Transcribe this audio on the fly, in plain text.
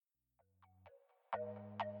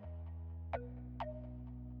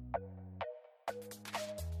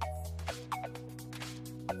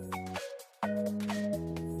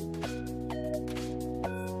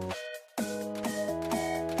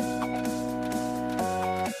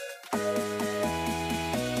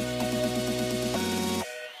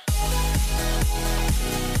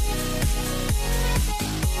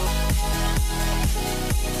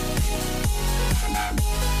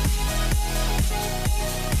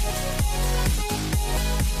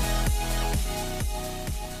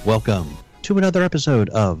Welcome to another episode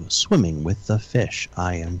of Swimming with the Fish.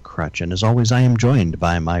 I am Crutch, and as always, I am joined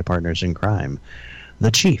by my partners in crime, the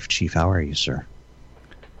Chief. Chief, how are you, sir?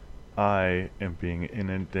 I am being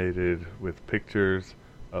inundated with pictures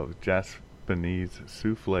of Japanese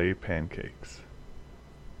souffle pancakes.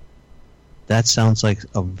 That sounds like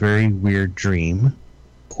a very weird dream,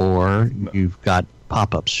 or you've got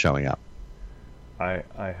pop-ups showing up. I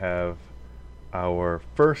have our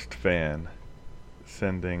first fan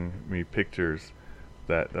sending me pictures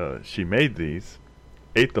that she made these,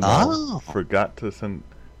 ate them all, forgot to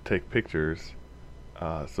take pictures,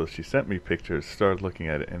 so she sent me pictures, started looking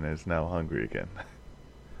at it, and is now hungry again.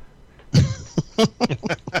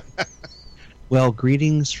 Well,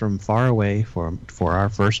 greetings from far away for our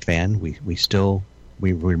first fan. We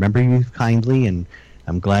remember you kindly, and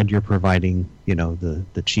I'm glad you're providing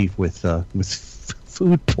the Chief with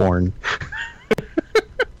food porn.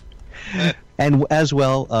 And as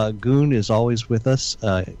well, Goon is always with us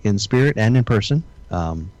in spirit and in person.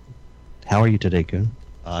 How are you today, Goon?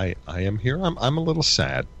 I am here. I'm a little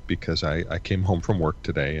sad because I came home from work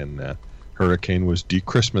today and Hurricane was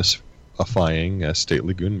de-Christmasifying State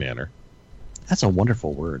Lagoon Manor. That's a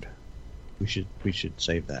wonderful word. We should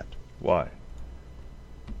save that. Why?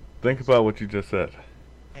 Think about what you just said.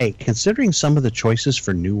 Hey, considering some of the choices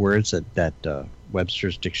for new words that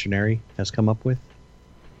Webster's Dictionary has come up with,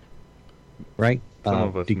 right? Some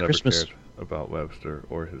of us never cared about Webster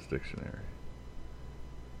or his dictionary.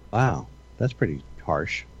 Wow, that's pretty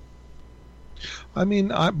harsh. I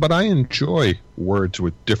mean, but I enjoy words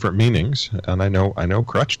with different meanings, and I know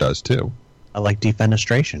Crutch does too. I like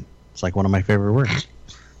defenestration. It's like one of my favorite words.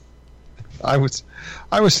 I was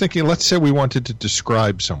thinking, let's say we wanted to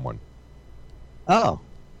describe someone. Oh,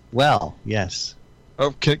 well, yes.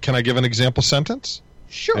 Oh, can I give an example sentence?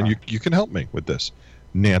 Sure. And you can help me with this.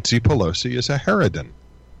 Nancy Pelosi is a harridan.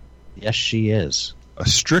 Yes, she is. A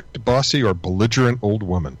strict, bossy, or belligerent old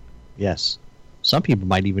woman. Yes. Some people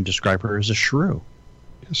might even describe her as a shrew.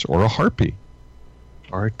 Yes, or a harpy.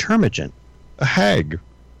 Or a termagant. A hag.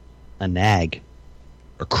 A nag.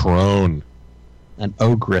 A crone. An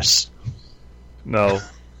ogress. No.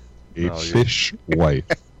 A fish wife.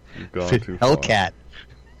 You've gone too far. Hellcat.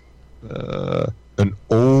 An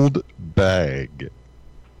old bag.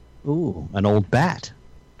 Ooh, an old bat.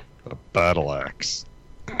 A battle axe.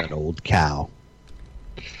 An old cow.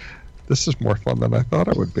 This is more fun than I thought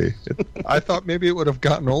it would be. I thought maybe it would have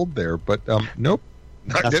gotten old there, but nope.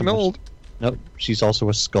 Not getting old. Nope, she's also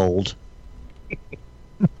a scold.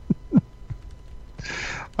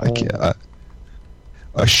 I can't.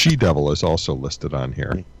 A she-devil is also listed on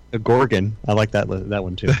here. A gorgon. I like that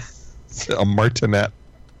one too. A martinet.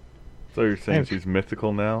 So you're saying she's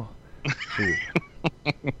mythical now?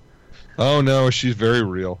 Oh no, she's very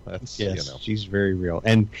real. Yes, she's very real,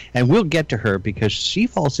 and we'll get to her because she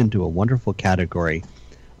falls into a wonderful category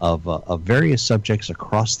of various subjects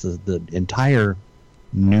across the entire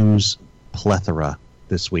news plethora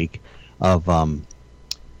this week of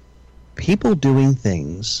people doing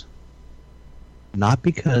things not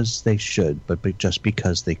because they should, but just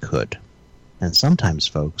because they could. And sometimes,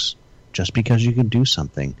 folks, just because you can do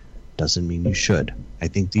something doesn't mean you should. I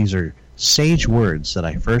think these are sage words that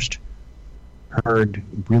I first heard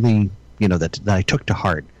really, that I took to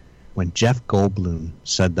heart when Jeff Goldblum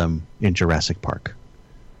said them in Jurassic Park.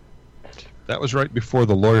 That was right before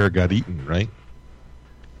the lawyer got eaten, right?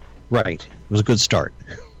 Right. It was a good start.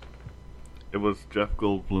 It was Jeff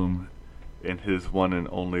Goldblum in his one and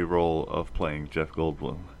only role of playing Jeff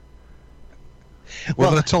Goldblum.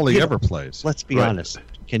 Well, that's all he ever plays. Let's be honest.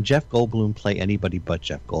 Can Jeff Goldblum play anybody but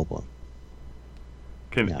Jeff Goldblum?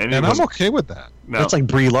 And I'm okay with that. No. That's like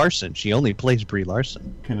Brie Larson. She only plays Brie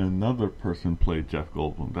Larson. Can another person play Jeff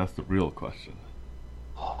Goldblum? That's the real question.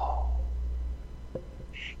 I'm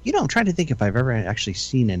trying to think if I've ever actually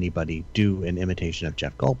seen anybody do an imitation of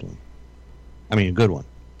Jeff Goldblum. I mean, a good one.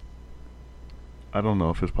 I don't know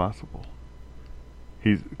if it's possible.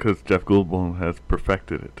 Because Jeff Goldblum has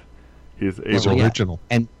perfected it. He's original.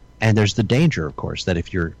 Yeah. And there's the danger, of course, that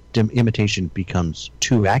if your imitation becomes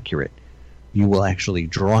too accurate, you will actually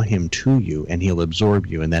draw him to you, and he'll absorb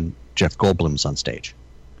you, and then Jeff Goldblum's on stage.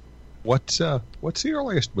 What's the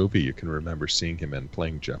earliest movie you can remember seeing him in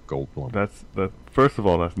playing Jeff Goldblum? First of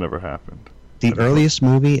all, that's never happened. The earliest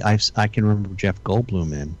movie I can remember Jeff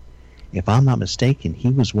Goldblum in, if I'm not mistaken, he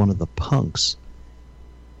was one of the punks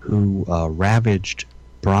who ravaged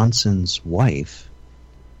Bronson's wife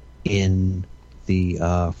in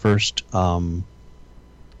the first what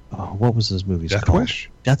was his movie called? Wish?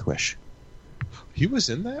 Death Wish. He was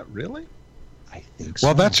in that, really? I think so.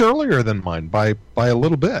 Well, that's earlier than mine by a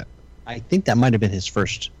little bit. I think that might have been his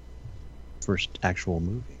first actual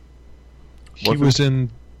movie. He was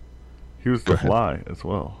The Fly as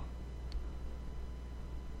well.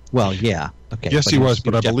 Well, yeah. Okay. Yes, he was,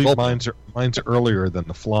 but I Jeff believe Goldblum. mine's earlier than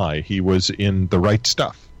The Fly. He was in The Right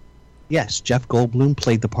Stuff. Yes, Jeff Goldblum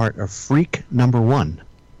played the part of Freak Number 1.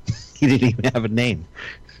 He didn't even have a name.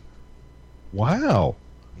 Wow.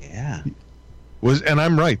 Yeah. And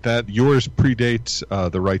I'm right, that yours predates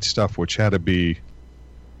The Right Stuff, which had to be...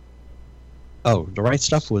 Oh, The Right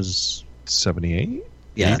Stuff was... 78?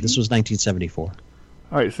 Yeah, 80? this was 1974. All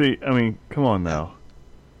right, see, I mean, come on now.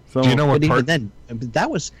 Do you know what But part... even then,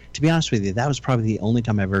 that was, to be honest with you, that was probably the only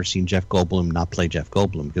time I've ever seen Jeff Goldblum not play Jeff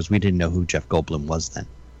Goldblum, because we didn't know who Jeff Goldblum was then.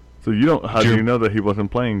 So you don't. How do you know that he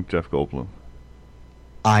wasn't playing Jeff Goldblum?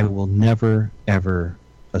 I will never, ever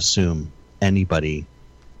assume anybody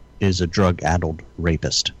is a drug-addled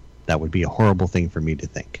rapist. That would be a horrible thing for me to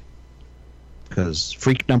think. Because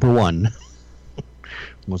Freak Number 1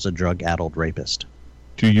 was a drug-addled rapist.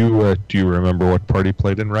 Do you remember what part he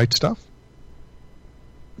played in Right Stuff?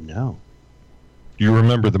 No. Do you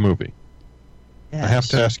remember the movie? Yes. I have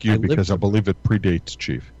to ask you because I lived- believe it predates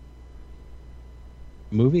Chief.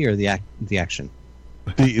 Movie or the action?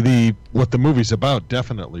 The what the movie's about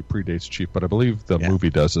definitely predates Chief, but I believe the movie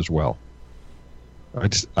does as well.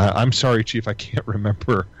 I'm sorry, Chief, I can't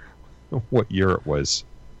remember what year it was.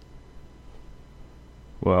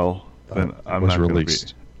 Well, then I'm was not going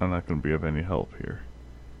released. to be of any help here.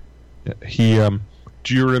 He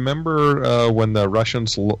do you remember when the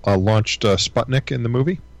Russians launched Sputnik in the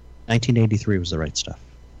movie? 1983 was The Right Stuff.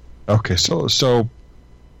 Okay, so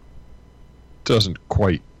doesn't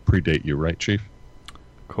quite predate you, right, Chief?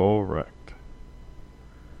 Correct.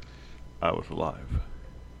 I was alive.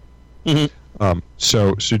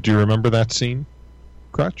 So do you remember that scene,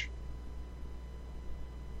 Crutch?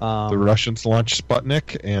 The Russians launched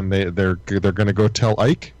Sputnik, and they're going to go tell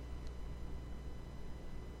Ike.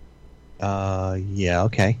 Yeah,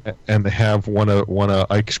 okay. And they have one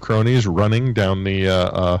of Ike's cronies running down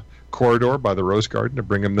the corridor by the Rose Garden to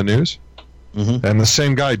bring him the news. Mm-hmm. And the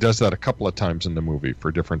same guy does that a couple of times in the movie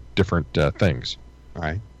for different things. All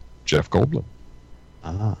right. Jeff Goldblum.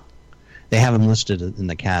 Ah. They have him listed in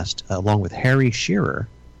the cast along with Harry Shearer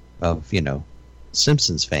of,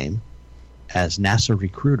 Simpsons fame as NASA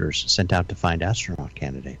recruiters sent out to find astronaut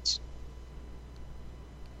candidates.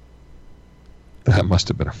 That must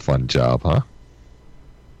have been a fun job, huh?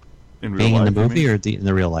 In real Being life, in the you movie mean? or in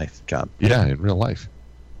the real life job? Yeah, in real life.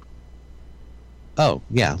 Oh,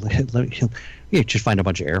 yeah. You just find a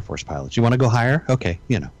bunch of Air Force pilots. You want to go higher? Okay,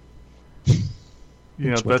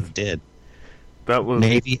 That's what they did. That was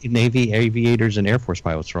Navy aviators and Air Force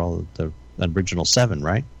pilots are all the original 7,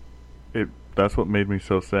 right? That's what made me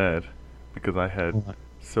so sad, because I had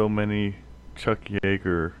so many Chuck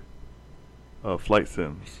Yeager flight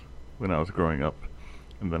sims when I was growing up,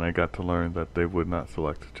 and then I got to learn that they would not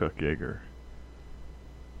select Chuck Yeager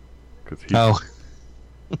because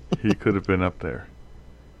he could have been up there.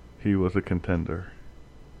 He was a contender.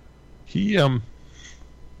 He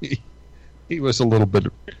was a little bit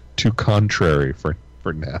too contrary for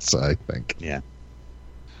NASA, I think. Yeah.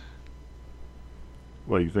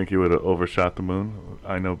 Well, you think he would have overshot the moon?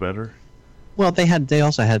 I know better. Well, they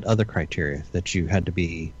also had other criteria that you had to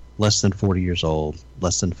be less than 40 years old,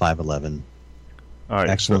 less than 5'11", All right,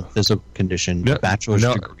 excellent physical condition, bachelor's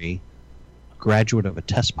degree, graduate of a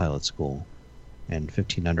test pilot school, and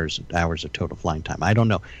 1,500 hours of total flying time. I don't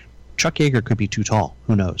know. Chuck Yeager could be too tall.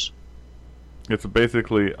 Who knows? It's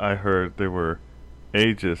basically, I heard they were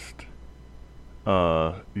ageist.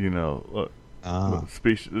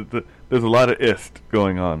 Species. There's a lot of ist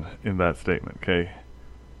going on in that statement. Okay,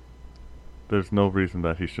 there's no reason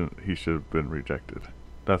that he should have been rejected.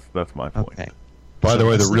 That's my point. Okay. By the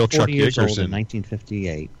way, the real Chuck years Yeager's old in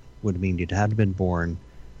 1958 would mean you'd had been born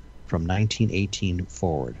from 1918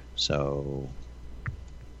 forward. So,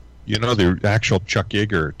 the actual Chuck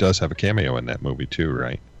Yeager does have a cameo in that movie too,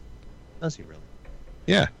 right? does he really?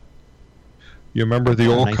 Yeah. You remember the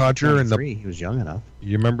old codger in the? He was young enough.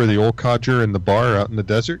 You remember the old codger in the bar out in the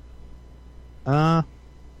desert? Was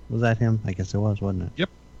that him? I guess it was, wasn't it? Yep.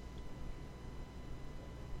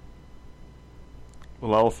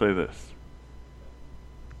 Well, I'll say this: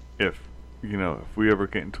 if we ever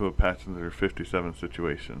get into a passenger 57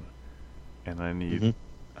 situation, and I need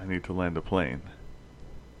to land a plane,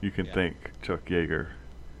 you can thank Chuck Yeager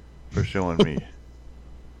for showing me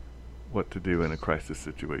what to do in a crisis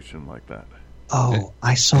situation like that. Oh,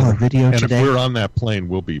 I saw a video today. And if we're on that plane,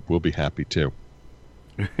 we'll be happy too.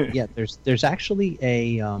 Yeah, there's actually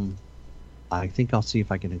a I think I'll see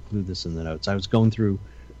if I can include this in the notes. I was going through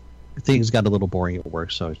things got a little boring at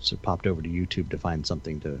work, so I just popped over to YouTube to find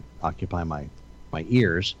something to occupy my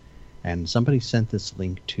ears, and somebody sent this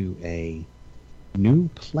link to a new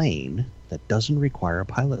plane that doesn't require a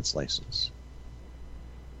pilot's license.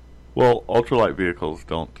 Well, ultralight vehicles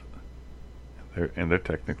don't. They're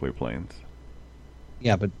technically planes.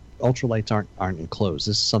 Yeah, but ultralights aren't enclosed.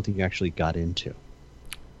 This is something you actually got into.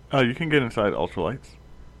 Oh, you can get inside ultralights.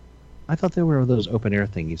 I thought they were those open air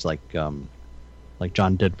thingies like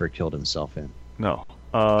John Denver killed himself in. No.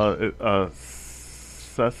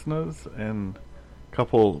 Cessnas and a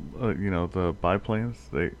couple, the biplanes,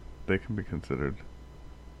 they can be considered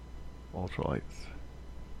ultralights.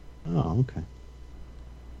 Oh, okay.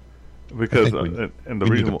 Because and the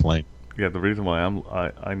reason plane. Yeah, the reason why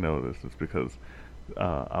I know this is because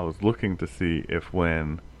I was looking to see if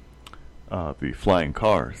when the flying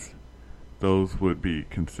cars, those would be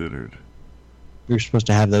considered. We were supposed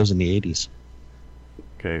to have those in the 80s.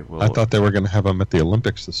 Okay, well, I thought they were going to have them at the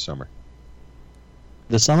Olympics this summer.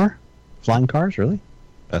 This summer? Flying cars, really?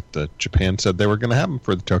 Japan said they were going to have them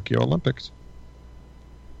for the Tokyo Olympics.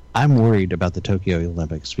 I'm worried about the Tokyo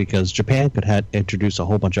Olympics because Japan could introduce a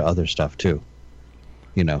whole bunch of other stuff too.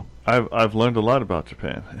 I've learned a lot about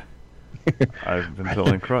Japan. I've been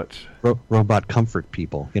telling Crutch. Robot comfort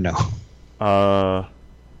people, Not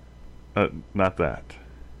that.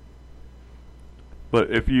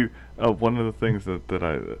 But if you, one of the things that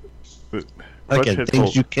again,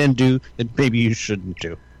 things you can do that maybe you shouldn't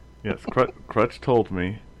do. Yes, Crutch told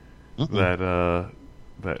me that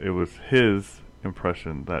it was his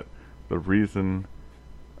impression that the reason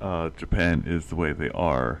Japan is the way they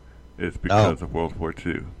are is because of World War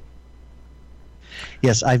II.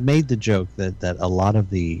 Yes, I've made the joke that a lot of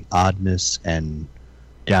the oddness and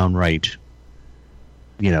downright,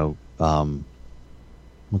 what's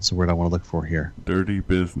the word I want to look for here? Dirty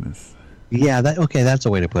business. Yeah, that's a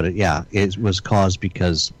way to put it. Yeah, it was caused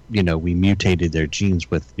because, we mutated their genes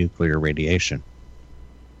with nuclear radiation.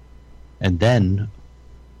 And then,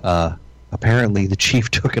 apparently the chief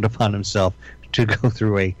took it upon himself to go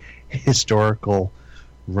through a historical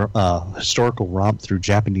romp through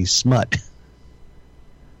Japanese smut.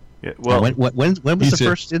 Yeah, well, when was the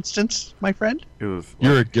first instance, my friend? It was.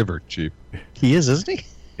 You're a giver, Chief. He is, isn't he?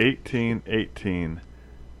 1818.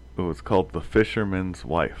 It was called The Fisherman's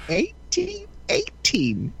Wife.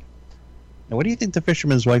 1818. Now, what do you think the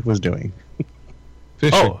fisherman's wife was doing?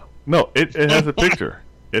 Fishing. Oh no! It has a picture.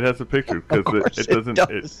 It has a picture because it doesn't.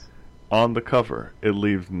 Does. On the cover, it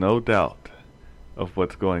leaves no doubt of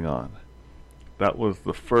what's going on. That was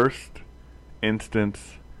the first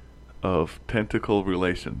instance of tentacle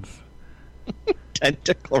relations.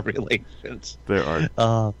 Tentacle relations. There are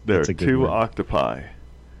two octopi.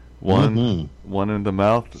 One in the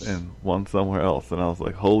mouth and one somewhere else, and I was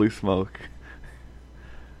like, "Holy smoke!"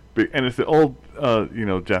 And it's the old,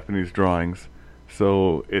 Japanese drawings,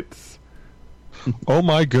 so it's. Oh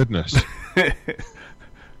my goodness!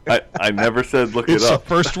 I never said look it's it up. It's the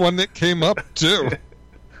first one that came up too.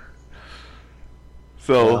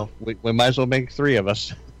 So we might as well make three of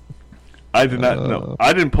us. I did not know.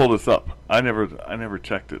 I didn't pull this up. I never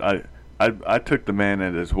checked it. I took the man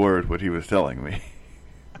at his word what he was telling me.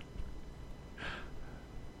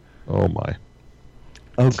 Oh my!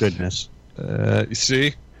 Oh goodness! You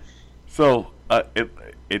see? So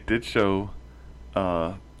it did show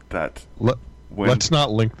that. Let's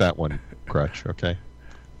not link that one, Crutch. Okay.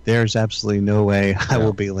 There's absolutely no way I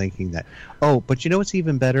will be linking that. Oh, but you know what's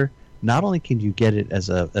even better? Not only can you get it as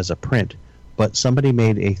a print, but somebody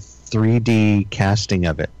made a 3D casting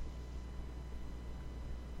of it.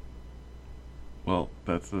 Well,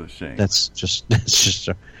 that's a shame. That's just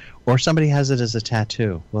or somebody has it as a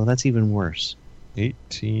tattoo. Well, that's even worse.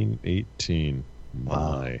 1818.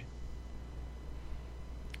 My.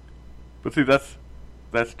 But see, that's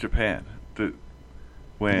Japan.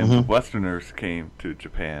 When the Westerners came to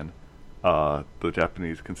Japan, the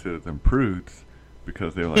Japanese considered them prudes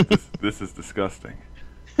because they were like, this is disgusting.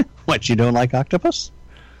 What, you don't like octopus?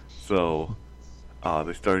 So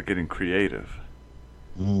they started getting creative.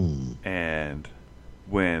 And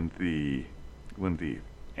when the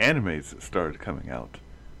animes started coming out,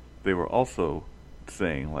 they were also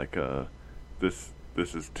saying like this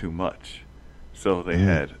is too much. So they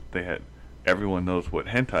had everyone knows what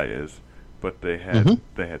hentai is, but they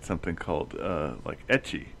had something called like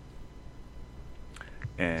ecchi.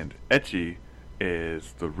 And ecchi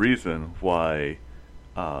is the reason why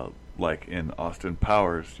like in Austin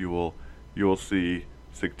Powers you will see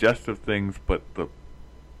suggestive things, but the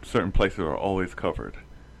certain places are always covered.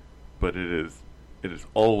 But it is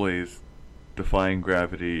always defying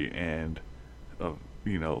gravity and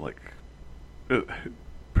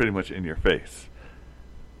pretty much in your face,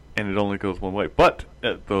 and it only goes one way. But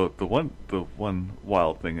the one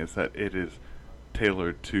wild thing is that it is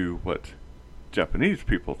tailored to what Japanese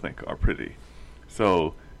people think are pretty.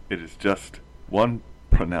 So it is just one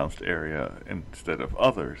pronounced area instead of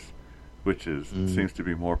others, which is seems to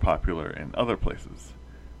be more popular in other places,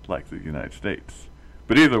 like the United States.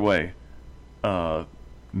 But either way,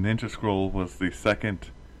 Ninja Scroll was the second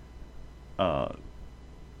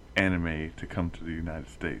anime to come to the United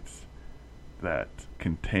States that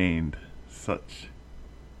contained such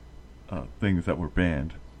things that were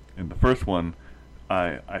banned. And the first one,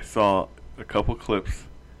 I saw a couple clips,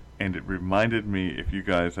 and it reminded me, if you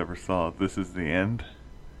guys ever saw This Is the End,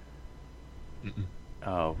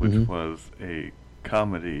 which was a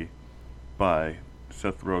comedy by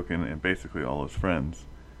Seth Rogen and basically all his friends,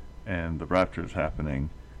 and the rapture is happening,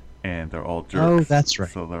 and they're all jerks. Oh, that's right.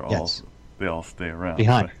 So Yes. they all stay around.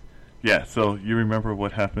 Behind. So, yeah, so you remember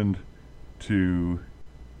what happened to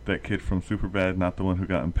that kid from Superbad, not the one who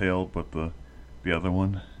got impaled, but the other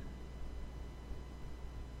one?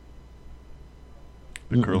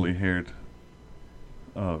 The curly-haired,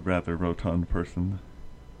 rather rotund person.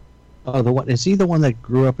 Oh, the one is he the one that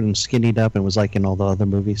grew up and skinnied up and was like in all the other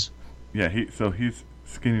movies? Yeah, he's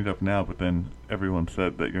skinnied up now, but then everyone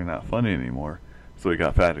said that you're not funny anymore, so he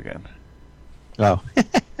got fat again. Oh,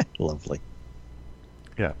 lovely.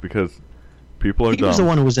 Yeah, because people are He dumb. was the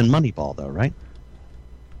one who was in Moneyball, though, right?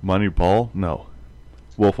 Moneyball? No.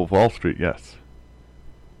 Wolf of Wall Street, yes.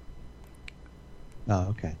 Oh,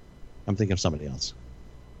 okay. I'm thinking of somebody else.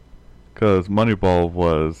 Because Moneyball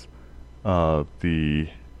was the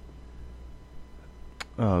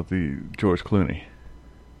George Clooney.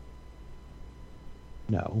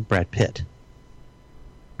 No, Brad Pitt.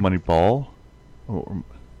 Moneyball? Wait a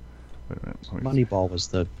minute. Moneyball was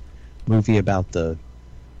the movie about the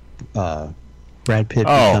Brad Pitt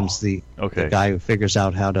becomes the guy who figures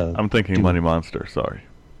out how to. I'm thinking Money Monster. Sorry.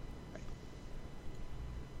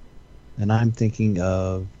 And I'm thinking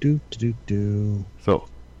of So,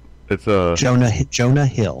 it's a Jonah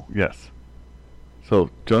Hill. Yes.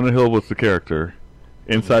 So Jonah Hill was the character.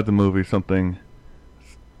 Inside the movie, something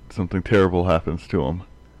terrible happens to him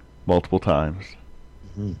multiple times,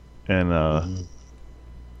 and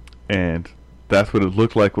and that's what it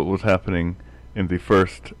looked like. What was happening in the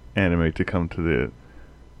first anime to come to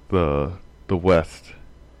the West,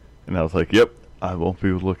 and I was like, "Yep, I won't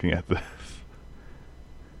be looking at this."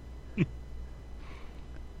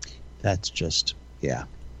 That's just It's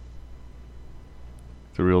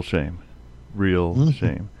a real shame,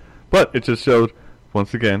 shame. But it just showed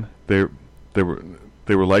once again they were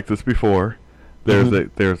like this before.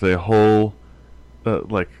 There's a whole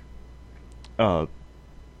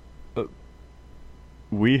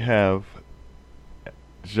we have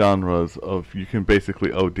genres of you can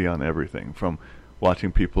basically OD on everything from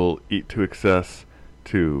watching people eat to excess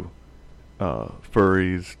to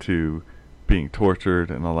furries to being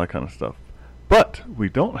tortured and all that kind of stuff. But we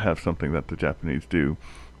don't have something that the Japanese do,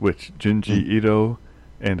 which Junji Ito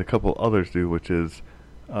and a couple others do, which is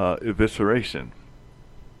evisceration.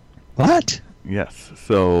 What? Yes.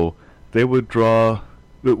 So they would draw,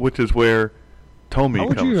 which is where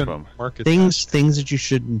Tomy comes from. Things that you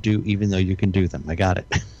shouldn't do, even though you can do them. I got it.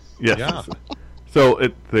 Yes. Yeah.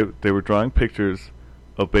 So they were drawing pictures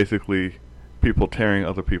of basically people tearing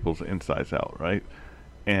other people's insides out, right?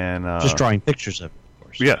 And just drawing pictures of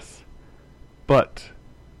course. Yes. But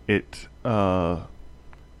it,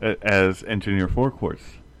 as Engineer Four Quartz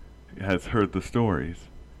has heard the stories,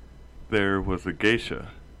 there was a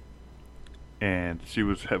geisha, and she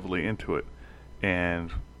was heavily into it,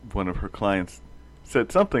 and one of her clients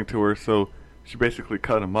said something to her, so she basically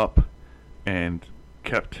cut him up and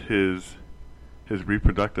kept his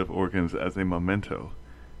reproductive organs as a memento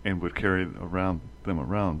and would carry them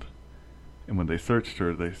around. And when they searched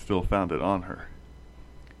her, they still found it on her.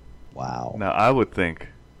 Wow. Now, I would think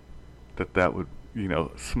that would,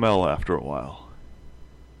 smell after a while.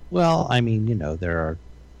 Well, I mean, there are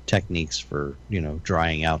techniques for,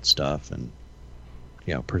 drying out stuff and,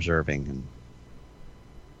 preserving. And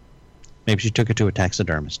maybe she took it to a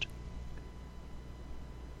taxidermist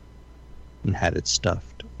and had it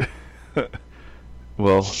stuffed.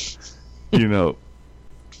 Well,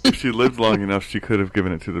 if she lived long enough, she could have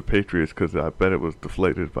given it to the Patriots because I bet it was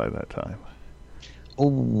deflated by that time.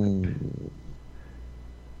 Oh.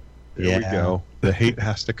 There we go. The hate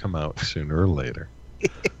has to come out sooner or later.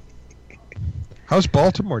 How's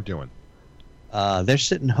Baltimore doing? They're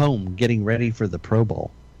sitting home getting ready for the Pro Bowl.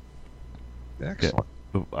 Excellent.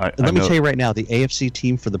 Let me tell you right now, the AFC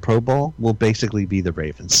team for the Pro Bowl will basically be the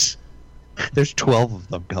Ravens. There's 12 of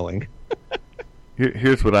them going.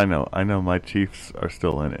 Here's what I know. I know my Chiefs are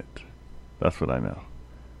still in it. That's what I know.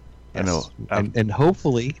 Yes. I know. And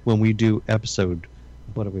hopefully, when we do episode,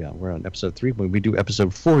 what are we on? We're on episode 3. When we do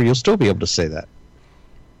episode 4, you'll still be able to say that.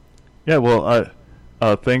 Yeah, well,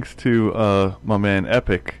 thanks to my man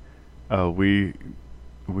Epic, we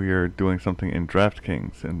are doing something in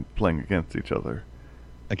DraftKings and playing against each other.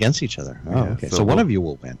 Against each other? Oh, Yeah, okay. So one of you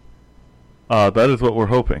will win. That is what we're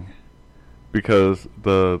hoping, because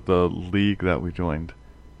the league that we joined,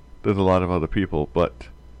 there's a lot of other people, but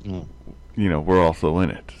we're also in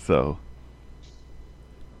it. So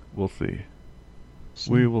we'll see.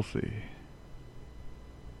 We will see.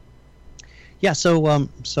 Yeah. So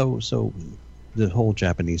so the whole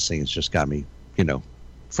Japanese thing has just got me,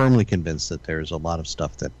 firmly convinced that there's a lot of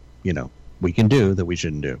stuff that we can do that we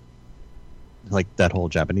shouldn't do, like that whole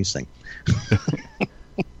Japanese thing.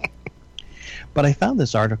 But I found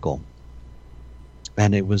this article,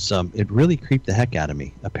 and it was it really creeped the heck out of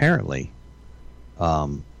me. Apparently,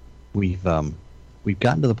 we've gotten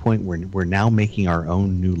to the point where we're now making our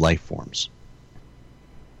own new life forms.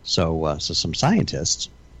 So some scientists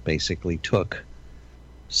basically took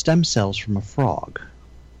stem cells from a frog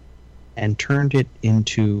and turned it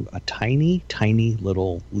into a tiny, tiny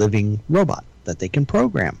little living robot that they can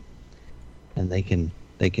program, and they can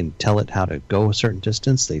tell it how to go a certain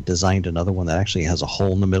distance. They designed another one that actually has a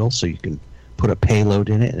hole in the middle, so you can put a payload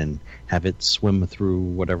in it and have it swim through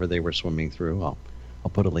whatever they were swimming through. I'll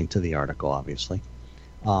put a link to the article, obviously.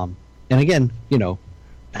 And again,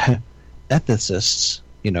 ethicists,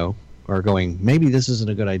 are going, maybe this isn't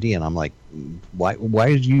a good idea, and I'm like, why are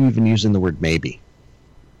you even using the word maybe?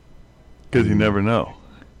 Because you never know.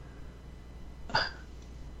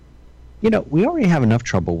 We already have enough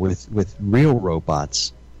trouble with real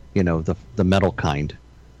robots, the metal kind,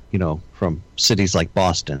 from cities like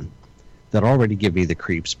Boston, that already give me the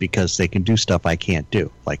creeps because they can do stuff I can't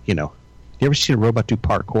do. Like, you ever seen a robot do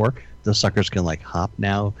parkour? Those suckers can, like, hop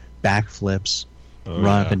now, backflips,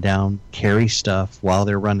 run up and down, carry stuff while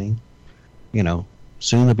they're running.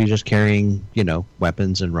 Soon they'll be just carrying,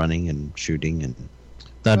 weapons and running and shooting, and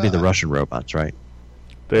that'd be the Russian robots, right?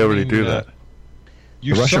 They already do that.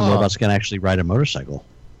 The Russian robots can actually ride a motorcycle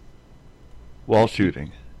while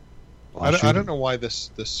shooting. I don't know why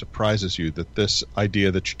this surprises you, that this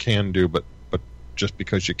idea that you can do, but just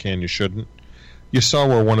because you can, you shouldn't. You saw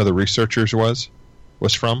where one of the researchers was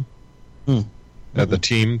from? The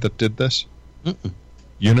team that did this?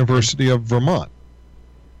 University of Vermont.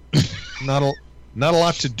 Not a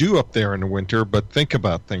lot to do up there in the winter, but think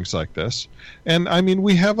about things like this. And, I mean,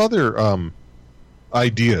 we have other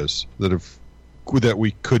ideas that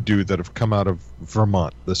we could do that have come out of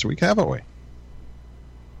Vermont this week, haven't we?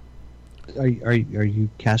 Are you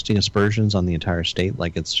casting aspersions on the entire state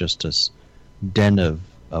like it's just a den of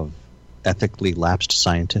ethically lapsed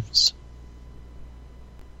scientists?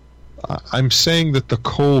 I'm saying that the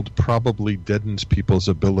cold probably deadens people's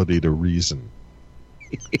ability to reason.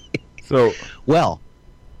 So, well,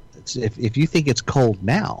 if you think it's cold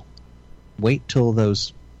now, wait till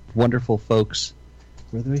those wonderful folks.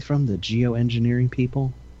 Where are they from? The geoengineering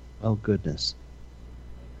people? Oh goodness.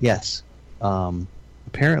 Yes.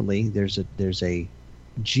 Apparently, there's a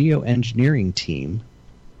geoengineering team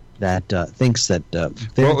that thinks that.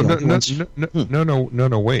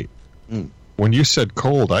 No, wait. When you said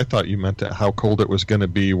cold, I thought you meant how cold it was going to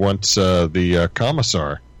be once the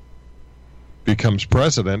commissar becomes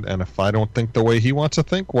president, and if I don't think the way he wants to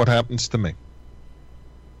think, what happens to me?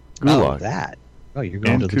 Gulag. Oh, that. Oh, you're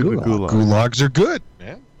going to the gulag. Gulags are good,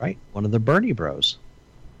 man. Right. One of the Bernie Bros.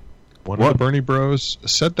 One of the Bernie Bros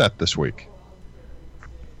said that this week.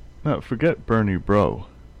 No, forget Bernie Bro.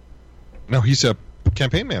 No, he's a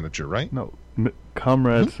campaign manager, right? No,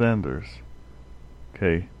 Comrade Sanders.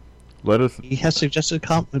 Okay, He has suggested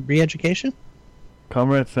re-education?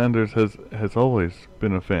 Comrade Sanders has always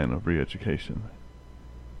been a fan of re-education.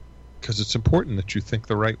 Because it's important that you think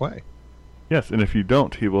the right way. Yes, and if you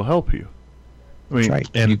don't, he will help you. I mean, that's right.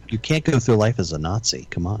 And you can't go through life as a Nazi.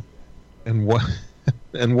 Come on. And what?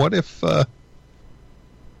 And what if?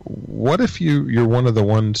 What if you're one of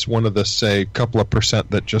the say couple of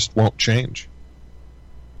percent that just won't change?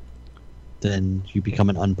 Then you become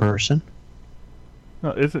an unperson.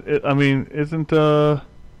 No, isn't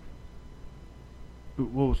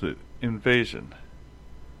what was it? Invasion.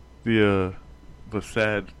 The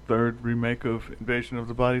sad third remake of Invasion of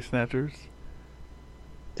the Body Snatchers.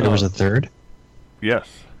 There was a third? Yes.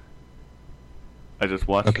 I just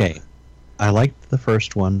watched it. Okay. I liked the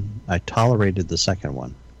first one. I tolerated the second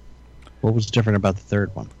one. What was different about the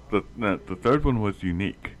third one? The third one was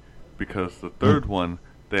unique because the third one,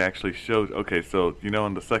 they actually showed... Okay, so,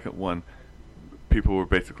 in the second one, people were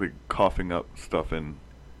basically coughing up stuff and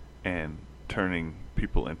turning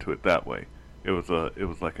people into it that way. It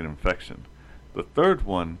was like an infection. The third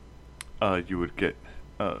one, you would get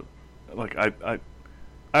like I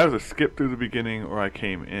either skipped through the beginning or I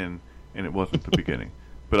came in and it wasn't the beginning,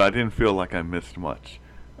 but I didn't feel like I missed much.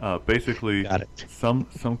 Basically,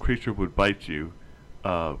 some creature would bite you,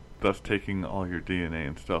 thus taking all your DNA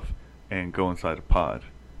and stuff, and go inside a pod.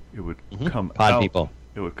 It would come pod out. People.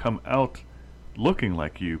 It would come out looking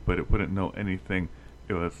like you, but it wouldn't know anything.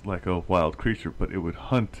 It was like a wild creature, but it would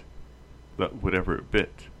hunt whatever it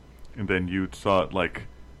bit, and then you saw it like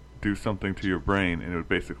do something to your brain, and it would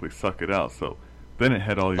basically suck it out. So then it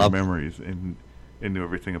had all your memories and knew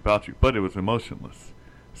everything about you, but it was emotionless.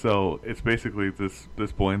 So it's basically this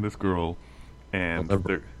boy and this girl, and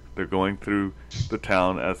they're going through the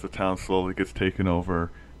town. As the town slowly gets taken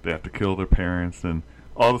over, they have to kill their parents and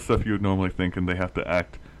all the stuff you would normally think, and they have to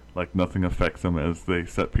act like nothing affects them as they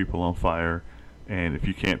set people on fire. And if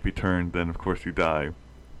you can't be turned, then of course you die.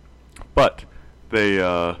 But they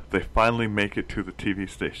finally make it to the TV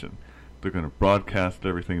station. They're going to broadcast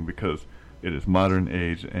everything because it is modern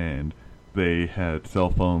age, and they had cell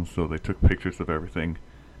phones, so they took pictures of everything.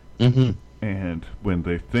 Mm-hmm. And when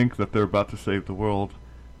they think that they're about to save the world,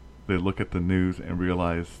 they look at the news and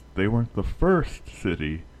realize they weren't the first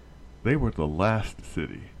city, they were the last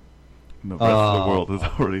city. And the rest of the world is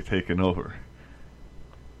already taken over.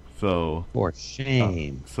 So for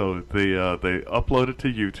shame. So they upload it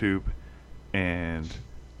to YouTube, and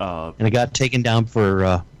it got taken down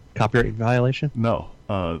for copyright violation? No.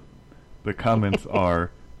 The comments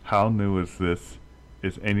are, "How new is this?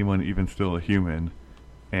 Is anyone even still a human?"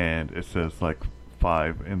 And it says like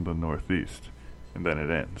 5 in the Northeast, and then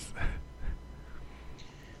it ends.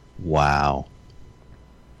 Wow.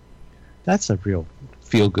 That's a real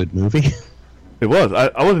feel-good movie. It was.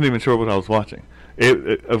 I wasn't even sure what I was watching.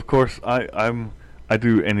 Of course, I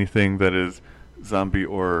do anything that is zombie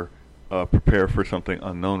or prepare for something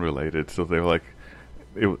unknown related. So they were like,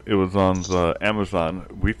 it was on the Amazon.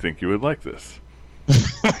 We think you would like this.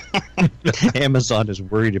 Amazon is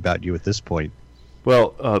worried about you at this point. Well,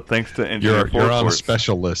 thanks to Engineer You're on a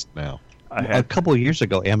special list now. A couple of years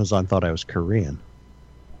ago, Amazon thought I was Korean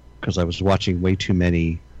because I was watching way too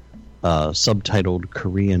many subtitled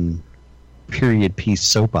Korean period piece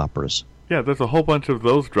soap operas. Yeah, there's a whole bunch of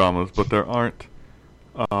those dramas, but there aren't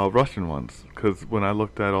Russian ones. Because when I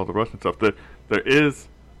looked at all the Russian stuff, there is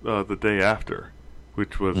The Day After,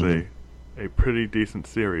 which was a pretty decent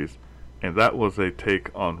series, and that was a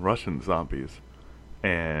take on Russian zombies.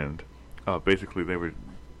 And basically they were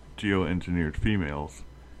geoengineered females,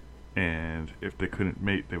 and if they couldn't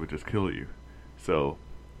mate, they would just kill you. So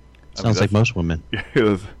sounds like most women. Yeah,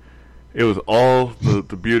 it was all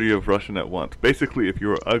the beauty of Russian at once. Basically, if you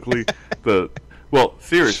were ugly,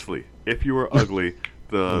 seriously, if you were ugly,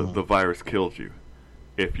 the virus killed you.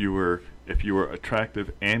 If you were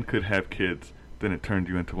attractive and could have kids, then it turned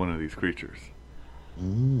you into one of these creatures.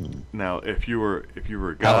 Mm. Now, if you were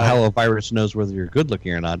a guy, how a virus knows whether you're good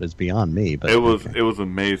looking or not is beyond me. But it was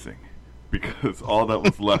amazing, because all that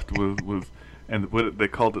was left was and what they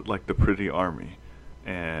called it, like the pretty army,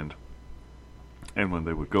 and when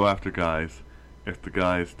they would go after guys, if the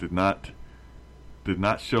guys did not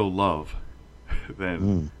show love,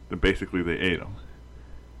 then basically they ate them.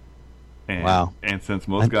 And, wow! And since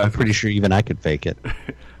most guys, I'm pretty sure even I could fake it.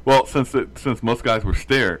 Well, since most guys were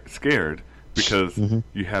scared because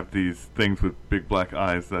you have these things with big black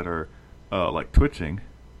eyes that are like twitching,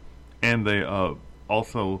 and they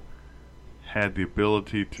also had the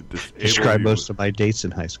ability to disable. Describe most of my dates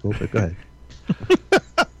in high school, but go ahead.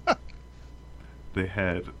 They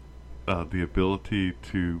had the ability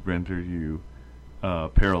to render you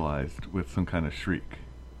paralyzed with some kind of shriek.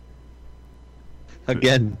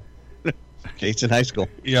 Again, dates in high school.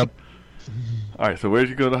 Yep. All right, so where did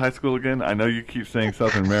you go to high school again? I know you keep saying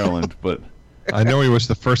Southern Maryland, but I know he was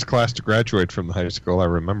the first class to graduate from the high school. I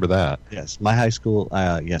remember that. Yes, my high school.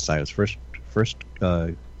 Yes, I was first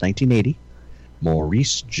 1980,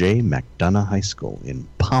 Maurice J. McDonough High School in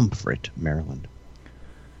Pomfret, Maryland.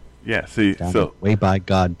 Yeah, see, so way by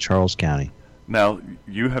God, Charles County. Now,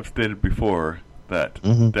 you have stated before that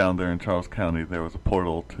down there in Charles County there was a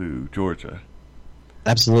portal to Georgia.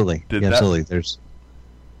 Absolutely, absolutely.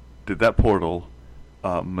 Did that portal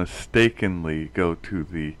mistakenly go to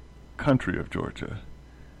the country of Georgia?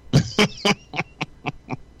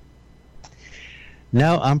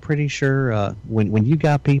 No, I'm pretty sure when you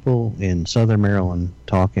got people in Southern Maryland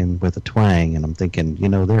talking with a twang, and I'm thinking,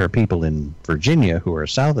 there are people in Virginia who are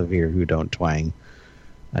south of here who don't twang.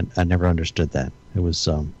 I never understood that. It was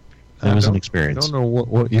It was an experience. I don't know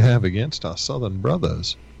what you have against our Southern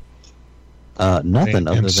brothers. Nothing and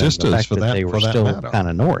other than sisters, the fact for that that- they for were that still matter. kind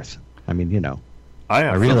of north. I mean, you know,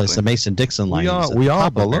 I realize the something. Mason-Dixon line is at We the are top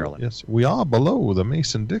of below. Maryland. Yes, we are below the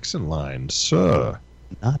Mason-Dixon line, sir.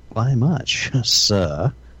 Not by much,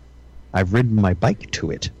 sir. I've ridden my bike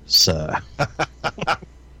to it, sir.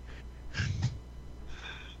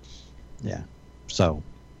 Yeah. So,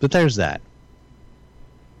 but there's that.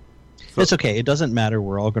 So- It's okay. It doesn't matter.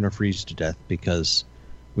 We're all going to freeze to death because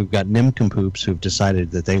we've got nincompoops who've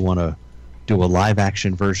decided that they want to do a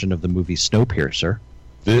live-action version of the movie Snowpiercer.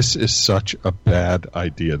 This is such a bad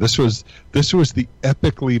idea. This was the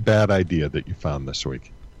epically bad idea that you found this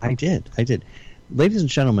week. I did. Ladies and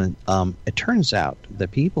gentlemen, it turns out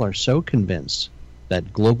that people are so convinced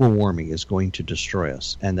that global warming is going to destroy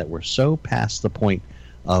us and that we're so past the point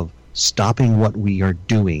of stopping what we are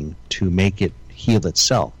doing to make it heal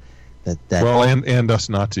itself that Well, and us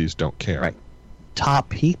Nazis don't care. Right. Top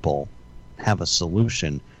people have a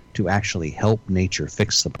solution to actually help nature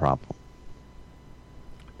fix the problem.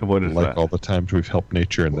 And what is Like that? all the times we've helped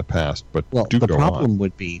nature in the past, but Well, do the go problem on.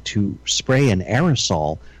 would be to spray an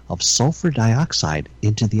aerosol of sulfur dioxide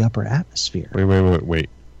into the upper atmosphere. Wait.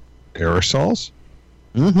 Aerosols?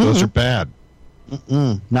 Mhm. Those are bad.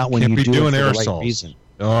 Not when Can't you be do doing it for the aerosols. right reason.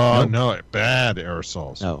 Oh, Nope. no, bad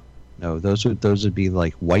aerosols. No, those would be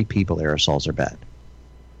like white people aerosols are bad.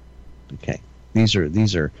 Okay, these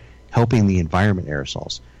are helping the environment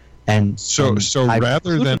aerosols, and So I've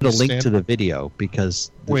rather than included a link stand- to the video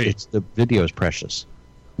because Wait. the video is precious.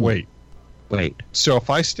 Wait. So if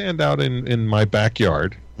I stand out in my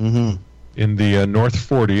backyard Mm-hmm. in the North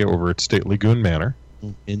 40 over at State Lagoon Manor,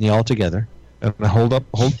 In the altogether, and I hold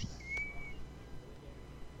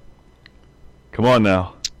Come on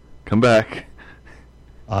now. Come back.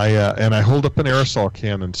 I hold up an aerosol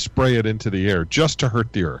can and spray it into the air just to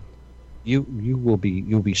hurt the earth. you'll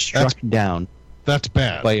be struck down That's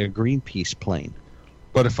bad. by a Greenpeace plane.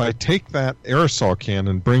 But if I take that aerosol can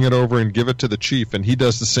and bring it over and give it to the chief, and he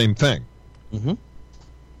does the same thing, Mm-hmm.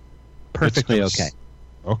 Perfectly it's- okay.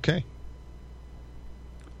 Okay.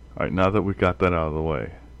 All right, now that we got that out of the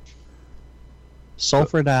way.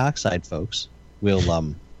 Sulfur dioxide, folks,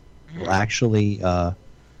 will actually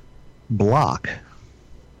block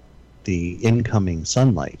the incoming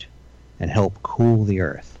sunlight and help cool the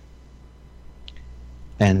earth.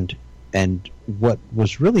 And what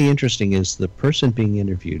was really interesting is the person being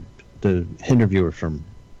interviewed, the interviewer from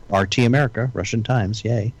RT America, Russian Times,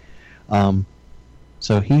 yay.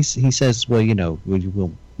 So he says, well, you know, we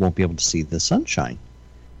won't be able to see the sunshine.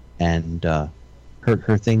 And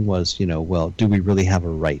her thing was, you know, well, do we really have a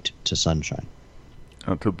right to sunshine?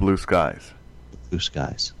 To blue skies. Blue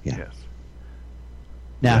skies, yeah. Yes.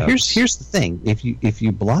 Now Yes. here's the thing: if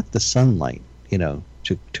you block the sunlight, you know,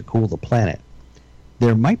 to cool the planet,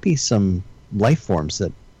 there might be some life forms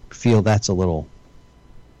that feel that's a little,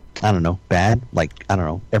 I don't know, bad. Like, I don't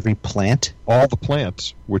know, every plant. All the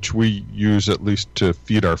plants, which we use at least to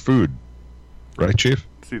feed our food. Right, Chief?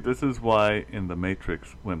 See, this is why in The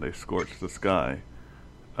Matrix, when they scorched the sky,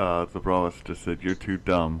 the Brawlers just said, "You're too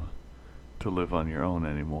dumb to live on your own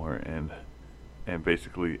anymore," and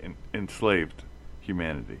basically enslaved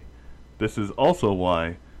humanity. This is also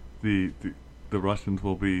why the Russians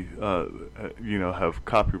will be, have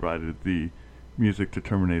copyrighted the music to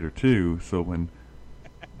Terminator 2. So when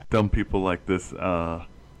dumb people like this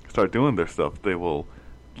start doing their stuff, they will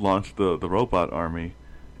launch the robot army.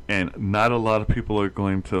 And not a lot of people are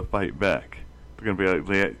going to fight back. They're going to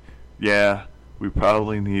be like, yeah, we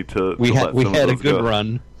probably need to. We had a those good go.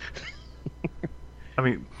 run. I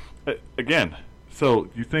mean, again, so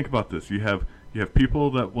you think about this. You have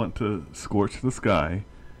people that want to scorch the sky.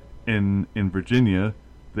 In Virginia,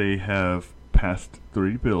 they have passed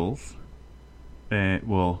 3 bills. And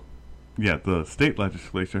the state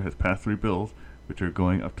legislature has passed 3 bills, which are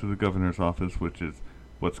going up to the governor's office, which is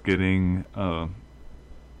what's getting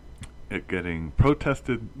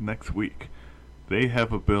protested next week. They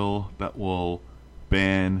have a bill that will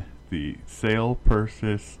ban the sale,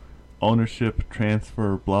 purchase, ownership,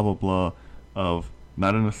 transfer, blah blah blah, of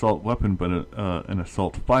not an assault weapon but an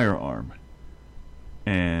assault firearm.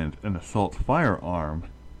 And an assault firearm,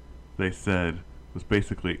 they said, was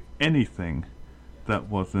basically anything that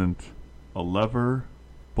wasn't a lever,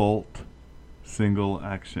 bolt, single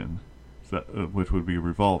action, which would be a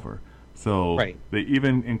revolver. So Right. they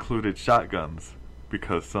even included shotguns,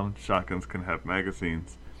 because some shotguns can have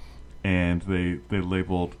magazines, and they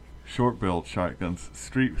labeled short-barreled shotguns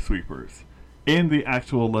street sweepers in the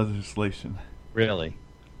actual legislation. Really,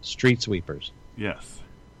 street sweepers. Yes.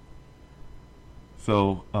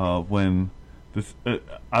 So when this,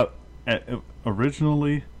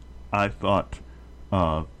 originally, I thought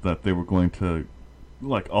that they were going to,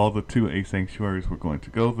 like, all the 2A sanctuaries were going to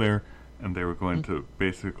go there, and they were going to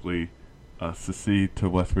basically secede to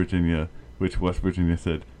West Virginia, which West Virginia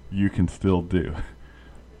said, you can still do.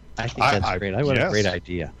 I think that's great. What a great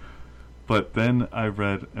idea. But then I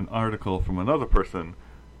read an article from another person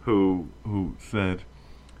who said,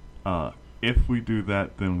 if we do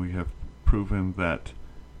that, then we have proven that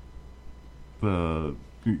the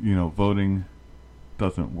voting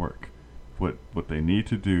doesn't work. What they need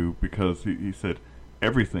to do, because he said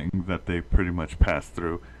everything that they pretty much passed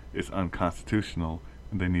through is unconstitutional,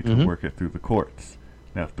 and they need to work it through the courts.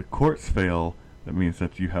 Now, if the courts fail, that means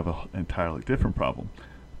that you have an entirely different problem.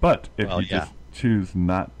 But if just choose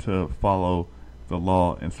not to follow the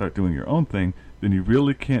law and start doing your own thing, then you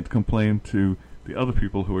really can't complain to the other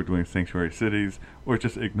people who are doing sanctuary cities or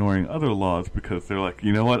just ignoring other laws because they're like,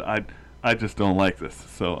 you know what, I just don't like this,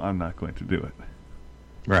 so I'm not going to do it.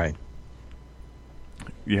 Right.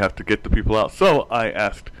 You have to get the people out. So I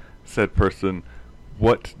asked said person,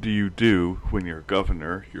 what do you do when your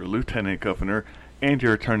governor, your lieutenant governor, and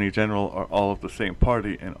your attorney general are all of the same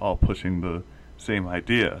party and all pushing the same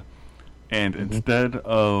idea? And instead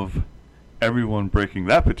of everyone breaking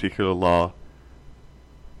that particular law,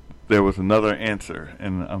 there was another answer,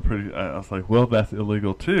 and I was like, well, that's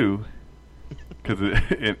illegal too, because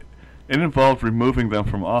it involved removing them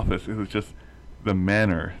from office. It was just the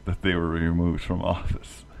manner that they were removed from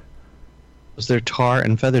office. Was there tar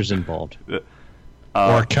and feathers involved?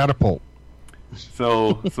 Or a catapult?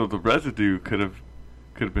 So the residue could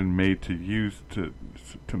have been made to use to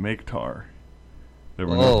make tar. There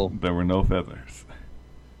were no feathers.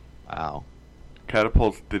 Wow.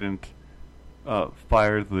 Catapults didn't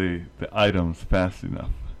fire the items fast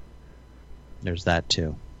enough. There's that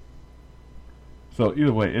too. So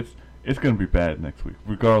either way, it's going to be bad next week,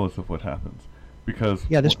 regardless of what happens. Because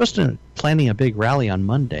they're supposed to be planning a big rally on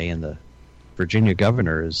Monday, and the Virginia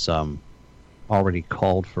governor is already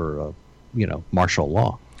called for martial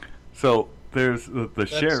law. So there's the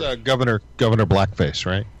sheriff, Governor Blackface,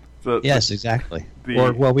 right? Yes, exactly.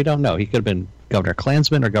 We don't know. He could have been Governor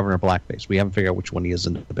Klansman or Governor Blackface. We haven't figured out which one he is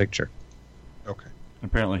in the picture. Okay.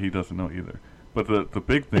 Apparently he doesn't know either. But the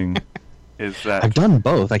big thing is that I've done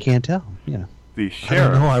both. I can't tell. Yeah. The sheriff.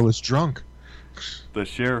 I don't know. I was drunk. The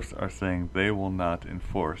sheriffs are saying they will not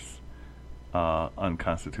enforce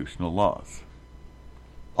unconstitutional laws.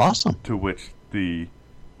 Awesome. To which the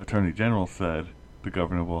Attorney General said the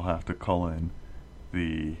governor will have to call in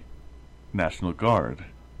the National Guard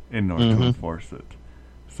in order to enforce it.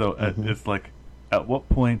 So it's like, at what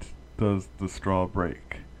point does the straw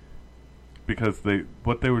break? Because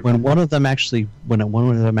when one of them actually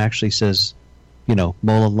says,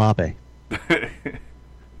 Mola Labe.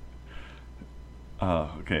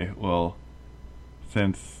 Okay, well,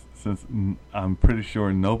 since I'm pretty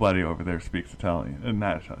sure nobody over there speaks Italian,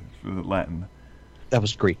 not Italian, Latin. That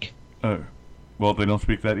was Greek. Well, they don't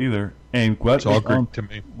speak that either. And what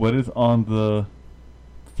is on the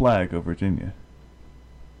flag of Virginia?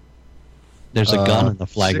 There's a gun on the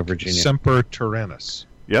flag of Virginia. Semper Tyrannis.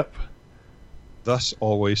 Yep. Thus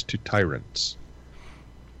always to tyrants.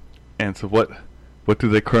 And so what do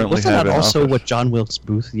they currently have in office? Wasn't that also what John Wilkes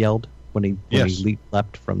Booth yelled when he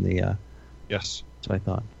leapt from the... Yes. That's what I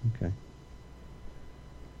thought. Okay.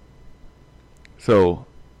 So,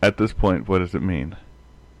 at this point, what does it mean?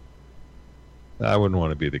 I wouldn't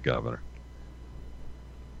want to be the governor.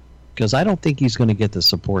 Because I don't think he's going to get the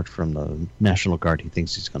support from the National Guard he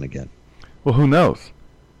thinks he's going to get. Well, who knows?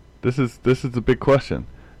 This is the big question.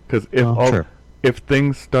 Because if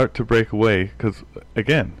things start to break away, because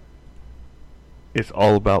again, it's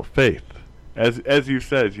all about faith. As you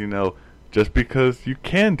said, just because you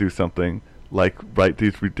can do something, like write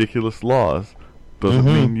these ridiculous laws, doesn't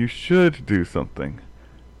mean you should do something.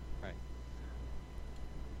 Right.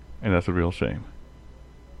 And that's a real shame.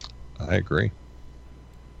 I agree.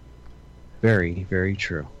 Very, very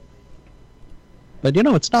true. But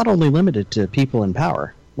it's not only limited to people in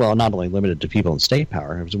power. Well, not only limited to people in state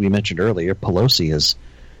power. As we mentioned earlier, Pelosi has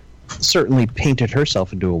certainly painted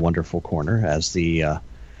herself into a wonderful corner as the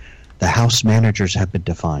House managers have been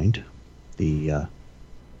defined. The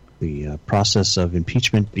process of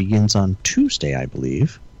impeachment begins on Tuesday, I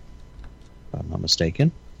believe, if I'm not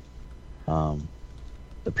mistaken.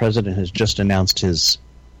 The president has just announced his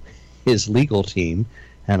legal team,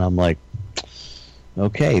 and I'm like,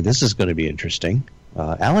 okay, this is going to be interesting.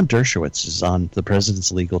 Alan Dershowitz is on the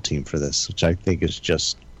president's legal team for this, which I think is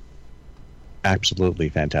just absolutely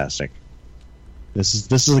fantastic. This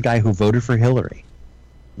is a guy who voted for Hillary.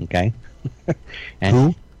 Okay, and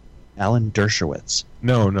who? Alan Dershowitz.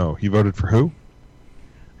 No. He voted for who?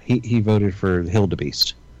 He voted for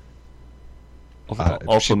Hildebeest.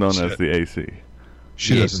 Also known as the AC.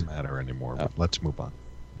 She doesn't matter anymore. But let's move on.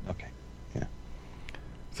 Okay. Yeah.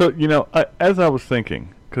 So, as I was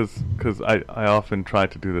thinking, because I often try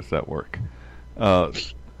to do this at work.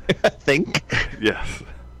 Think? Yes.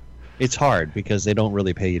 It's hard because they don't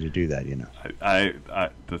really pay you to do that, I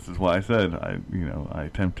this is why I said I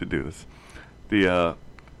attempt to do this.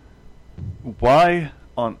 Why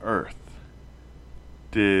on earth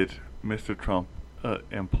did Mr. Trump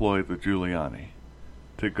employ the Giuliani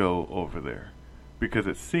to go over there? Because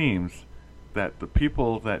it seems that the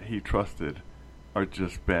people that he trusted are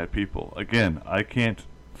just bad people. Again, I can't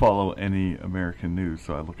follow any American news,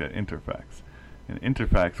 so I look at Interfax. And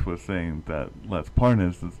Interfax was saying that Les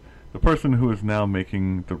Parnas is the person who is now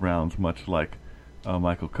making the rounds, much like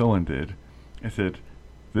Michael Cohen did. I said,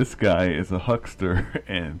 this guy is a huckster,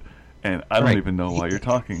 and I don't even know why you're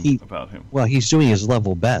talking about him. Well, he's doing his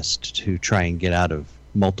level best to try and get out of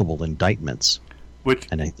multiple indictments.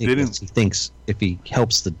 And I think he thinks if he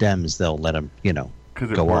helps the Dems, they'll let him, go off.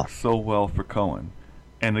 Because it works so well for Cohen.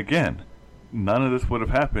 And again, none of this would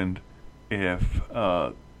have happened if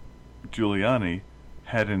Giuliani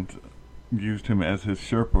hadn't used him as his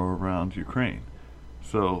Sherpa around Ukraine.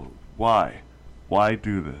 So why? Why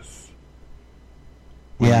do this?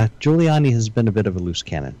 Yeah, Giuliani has been a bit of a loose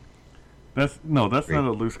cannon. That's not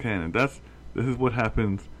a loose cannon. This is what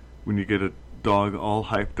happens when you get a dog all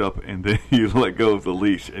hyped up and then you let go of the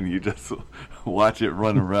leash and you just watch it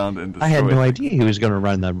run around and destroy. I had no idea he was going to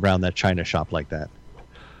run around that China shop like that.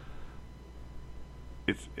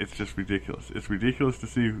 It's just ridiculous. It's ridiculous to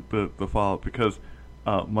see the follow-up because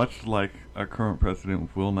much like our current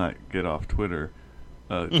president will not get off Twitter,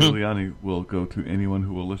 Giuliani will go to anyone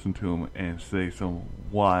who will listen to him and say some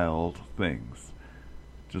wild things.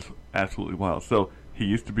 Just absolutely wild. So he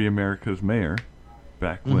used to be America's mayor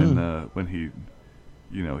back when he,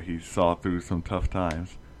 he saw through some tough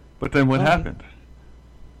times. But then what happened?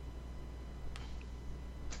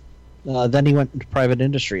 Then he went into private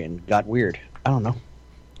industry and got weird. I don't know.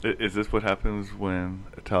 Is this what happens when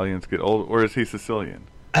Italians get old, or is he Sicilian?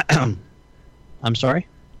 I'm sorry,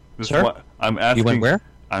 sir. I'm asking. You went where?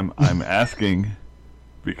 I'm asking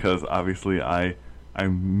because obviously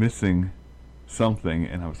I'm missing something,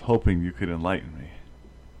 and I was hoping you could enlighten me.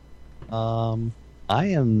 I'm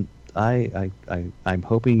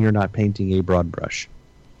hoping you're not painting a broad brush.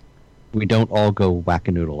 We don't all go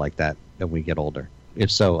whack-a-noodle like that when we get older. If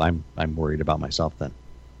so, I'm worried about myself then.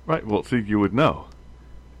 Right. Well, see, you would know.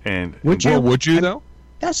 And would you though?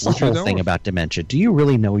 That's the whole thing about dementia. Do you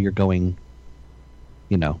really know you're going,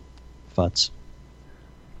 futz?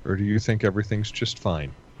 Or do you think everything's just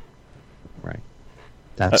fine? Right.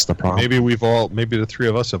 That's the problem. Maybe the three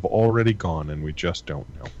of us have already gone and we just don't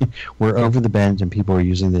know. We're over the bend and people are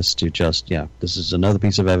using this to this is another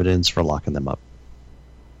piece of evidence for locking them up.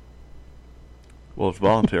 Well, it's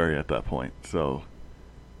voluntary at that point, so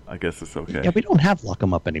I guess it's okay. Yeah, we don't have lock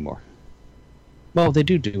them up anymore. Well, they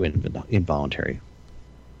do involuntary.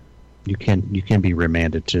 You can be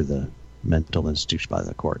remanded to the mental institution by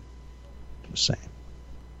the court. Just saying.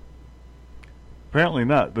 Apparently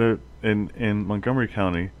not. In Montgomery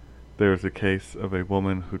County, there's a case of a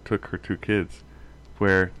woman who took her 2 kids,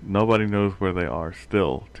 where nobody knows where they are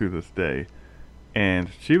still to this day, and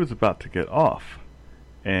she was about to get off,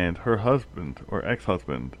 and her husband or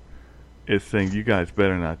ex-husband is saying, "You guys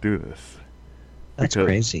better not do this." That's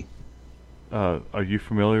crazy. Are you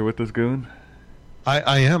familiar with this goon?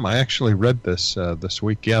 I am. I actually read this this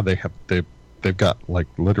week. Yeah, they've got like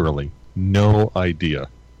literally no idea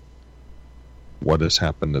what has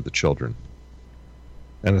happened to the children,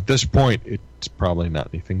 and at this point, it's probably not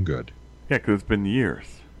anything good. Yeah, because it's been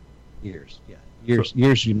years. Years, yeah,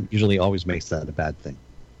 years usually always makes that a bad thing.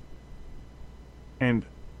 And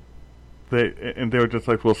they were just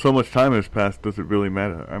like, well, so much time has passed. Does it really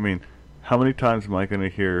matter? I mean, how many times am I going to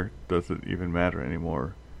hear, does it even matter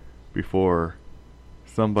anymore, before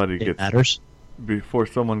somebody before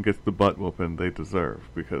someone gets the butt whooping they deserve?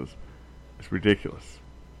 Because it's ridiculous.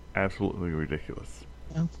 Absolutely ridiculous.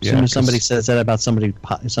 Well, as soon as somebody says that about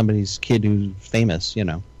somebody's kid who's famous,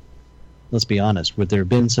 let's be honest. Would there have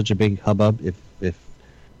been such a big hubbub if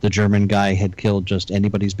the German guy had killed just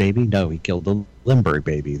anybody's baby? No, he killed the Limburg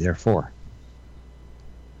baby, therefore.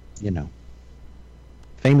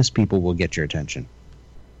 Famous people will get your attention.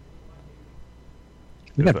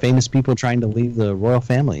 We got famous people trying to leave the royal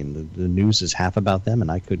family, and the news is half about them,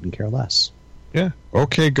 and I couldn't care less. Yeah.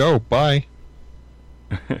 Okay, go. Bye.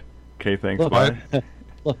 Okay, thanks. Bye.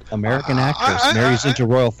 Look, American actress marries into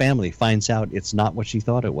royal family, finds out it's not what she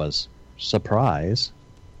thought it was. Surprise.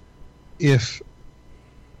 If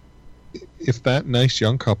that nice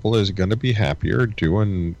young couple is going to be happier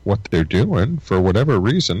doing what they're doing for whatever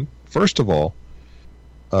reason, first of all,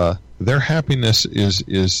 their happiness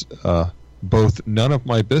is both none of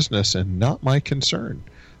my business and not my concern.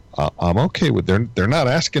 I'm okay with they're not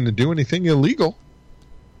asking to do anything illegal.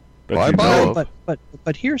 Bye.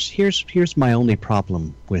 But here's my only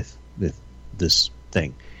problem with this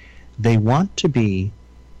thing. They want to be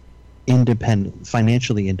independent,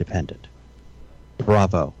 financially independent.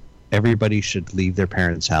 Bravo. Everybody should leave their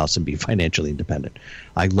parents' house and be financially independent.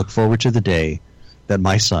 I look forward to the day that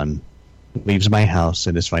my son leaves my house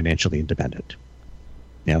and is financially independent.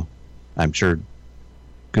 You know, I'm sure,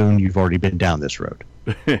 Goon, you've already been down this road.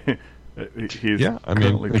 He's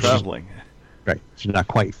currently traveling. Right. She's not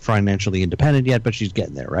quite financially independent yet, but she's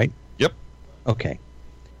getting there, right? Yep. Okay.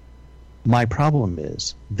 My problem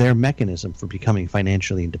is their mechanism for becoming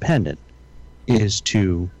financially independent is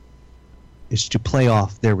to play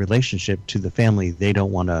off their relationship to the family they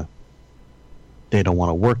don't want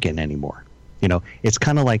to work in anymore. You know, it's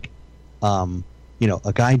kind of like a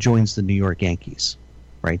guy joins the New York Yankees,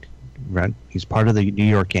 right? Right? He's part of the New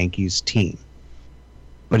York Yankees team.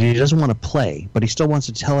 But he doesn't want to play, but he still wants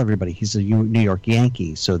to tell everybody he's a New York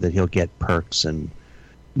Yankee so that he'll get perks and,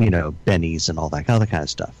 bennies and all that other kind of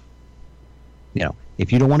stuff. You know,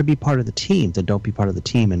 if you don't want to be part of the team, then don't be part of the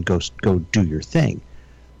team and go do your thing.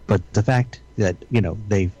 But the fact that,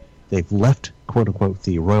 they've left, quote unquote,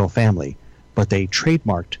 the royal family, but they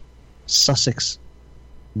trademarked Sussex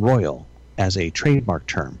Royal as a trademark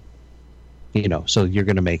term. So you're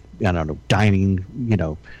going to make, dining,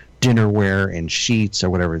 dinnerware and sheets or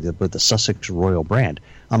whatever with the Sussex Royal brand.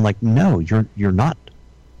 I'm like, no, you're not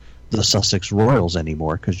the Sussex Royals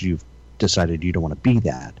anymore because you've decided you don't want to be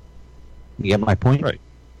that. You get my point? Right.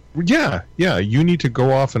 Yeah. You need to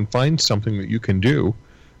go off and find something that you can do,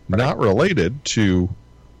 not related to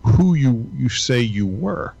who you say you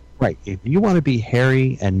were. Right. If you want to be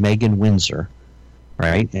Harry and Meghan Windsor,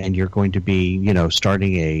 right, and you're going to be,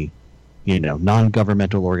 starting a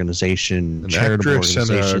non-governmental organization, charitable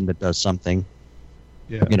organization that does something.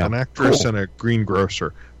 Yeah, an actress and a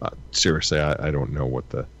greengrocer. Seriously, I don't know what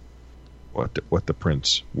the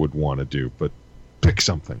prince would want to do, but pick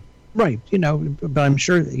something. Right, but I'm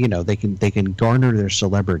sure they can garner their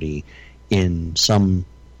celebrity in some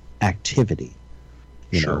activity,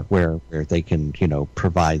 sure. where they can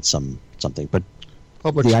provide something. But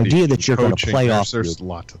public the idea that you're going to play off, there's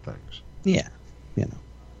lots of things. Yeah,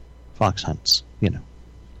 fox hunts,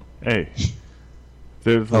 Hey,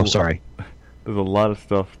 sorry. There's a lot of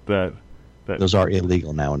stuff that those are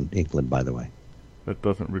illegal now in England, by the way. That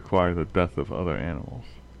doesn't require the death of other animals.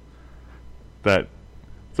 They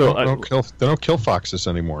don't kill foxes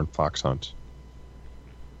anymore in fox hunts.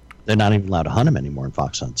 They're not even allowed to hunt them anymore in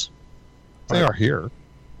fox hunts. They are here.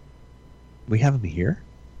 We have them here?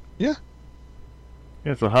 Yeah.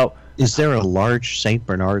 Yeah, so how... Is there a large St.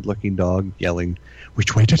 Bernard-looking dog yelling,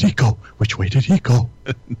 "Which way did he go? Which way did he go?"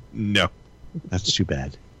 No. That's too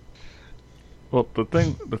bad. Well, the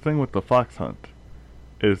thing with the fox hunt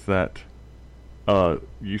is that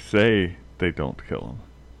you say they don't kill them,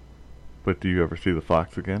 but do you ever see the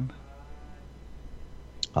fox again?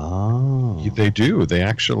 Oh. They do. They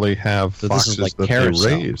actually have foxes that they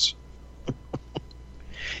raise.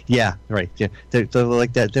 Yeah, right. Yeah, they're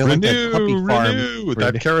like that. They're like that puppy farm.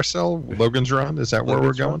 That carousel Logan's Run. Is that where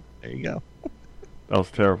we're going? There you go. That was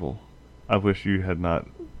terrible. I wish you had not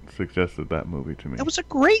suggested that movie to me. That was a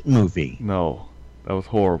great movie. No, that was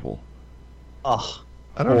horrible. Oh,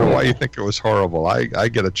 I don't know why you think it was horrible. I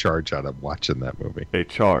get a charge out of watching that movie. A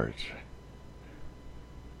charge.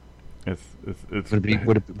 It's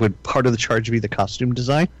would part of the charge be the costume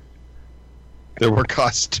design? There were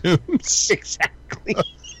costumes. Exactly.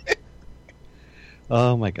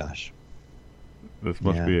 Oh my gosh. This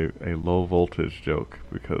must be a low voltage joke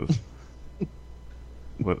because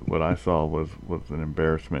what I saw was an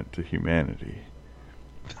embarrassment to humanity.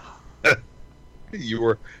 You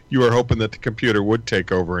were hoping that the computer would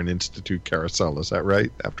take over and institute carousel. Is that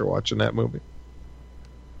right? After watching that movie,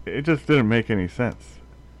 it just didn't make any sense.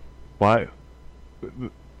 Why?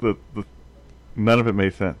 The none of it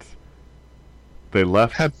made sense. They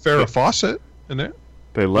left. Had Farrah Fawcett in it.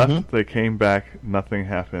 They left. Mm-hmm. They came back. Nothing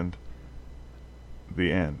happened.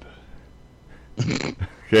 The end.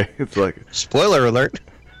 Okay, it's like spoiler alert.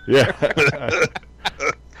 Yeah.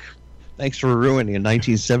 Thanks for ruining a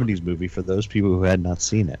 1970s movie for those people who had not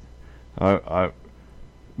seen it. 70s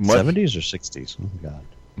or 60s? Oh God.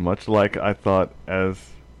 Much like I thought as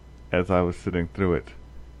I was sitting through it,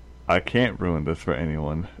 I can't ruin this for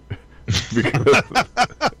anyone because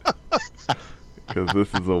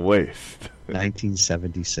this is a waste.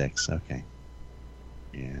 1976. Okay.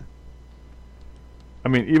 Yeah. I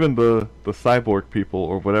mean, even the cyborg people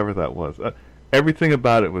or whatever that was, everything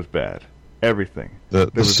about it was bad. Everything.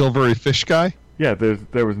 The silvery fish guy? Yeah,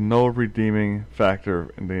 there was no redeeming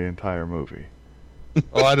factor in the entire movie.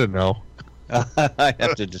 Oh, I don't know. I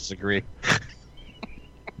have to disagree.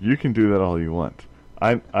 You can do that all you want.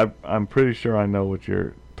 I'm pretty sure I know what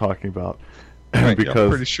you're talking about. Right, because I'm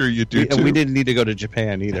pretty sure you do too. We didn't need to go to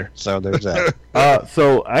Japan either, so there's that.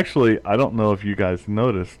 So actually, I don't know if you guys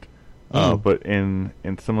noticed, but in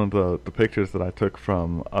some of the pictures that I took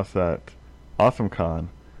from us at AwesomeCon,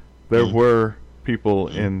 there were people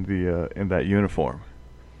in that uniform.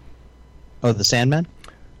 Oh, the Sandman?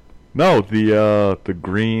 No, the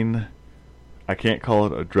green. I can't call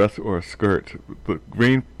it a dress or a skirt. The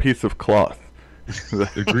green piece of cloth.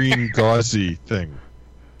 The green gauzy thing.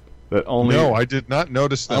 That only. No, I did not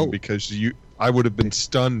notice them because I would have been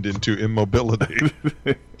stunned into immobility.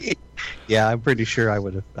 Yeah, I'm pretty sure I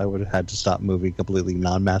would have had to stop moving completely,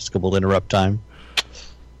 non-maskable interrupt time.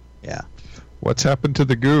 Yeah. What's happened to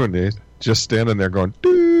the goon? He's just standing there going.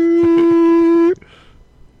 Doo!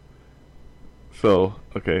 So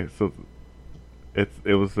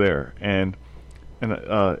it was there, and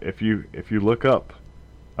if you look up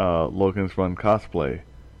Logan's Run cosplay,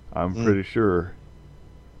 I'm pretty sure.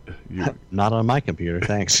 Not on my computer,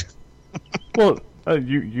 thanks. Well,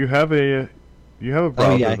 you have a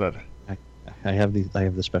browser that I have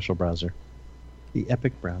the special browser, the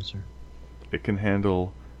Epic browser. It can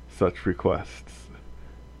handle such requests.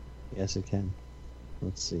 Yes, it can.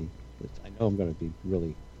 Let's see. I know I'm going to be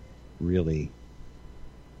really, really.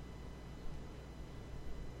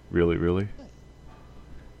 Really?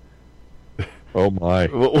 Oh my.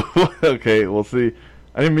 Okay, we'll see.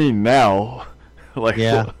 I didn't mean now. Like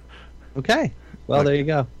yeah. Okay. Well, there you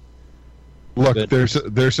go. Look,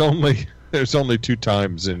 there's only two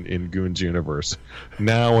times in Goon's universe,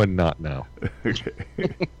 now and not now.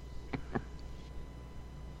 Okay.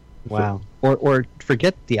 Wow. Or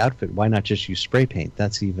forget the outfit. Why not just use spray paint?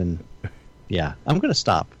 That's even. Yeah. I'm going to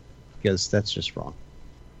stop because that's just wrong.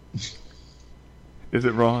 Is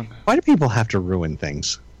it wrong? Why do people have to ruin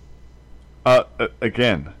things?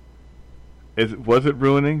 Again, was it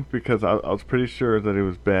ruining? Because I was pretty sure that it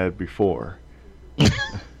was bad before.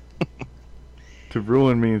 To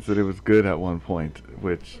ruin means that it was good at one point,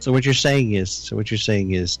 which. So what you're saying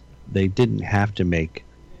is they didn't have to make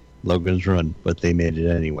Logan's Run, but they made it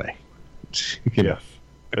anyway. Yes.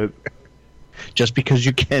 Just because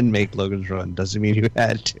you can make Logan's Run doesn't mean you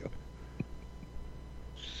had to.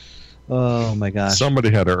 Oh my gosh! Somebody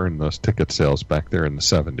had to earn those ticket sales back there in the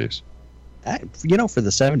 70s. For the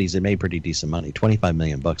 70s, it made pretty decent money. $25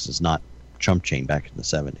 million is not chump change back in the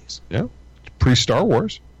 70s. Yeah, pre-Star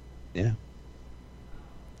Wars. Yeah.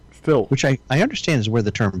 Still, which I understand is where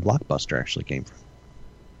the term blockbuster actually came from,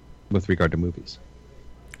 with regard to movies.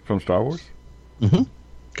 From Star Wars. Mm-hmm.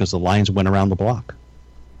 Because the lines went around the block.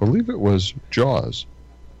 I believe it was Jaws.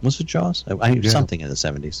 Was it Jaws? I knew something in the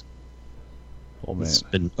 70s. Oh man, it's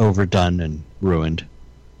been overdone and ruined.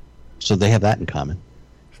 So they have that in common.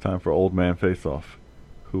 It's time for Old Man Face Off.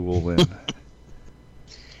 Who will win?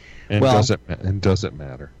 And does it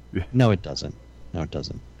matter? No, it doesn't. No, it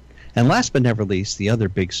doesn't. And last but never least, the other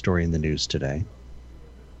big story in the news today,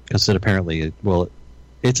 because it apparently,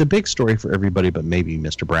 it's a big story for everybody, but maybe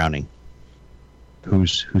Mr. Browning,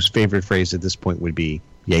 whose favorite phrase at this point would be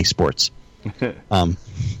 "Yay sports."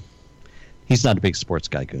 He's not a big sports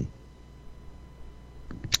guy, Goon.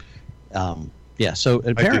 So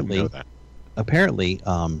apparently,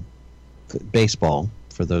 baseball,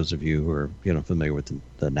 for those of you who are familiar with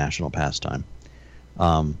the national pastime,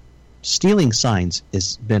 stealing signs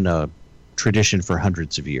has been a tradition for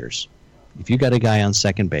hundreds of years. If you got a guy on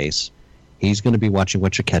second base, he's going to be watching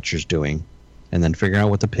what your catcher's doing, and then figuring out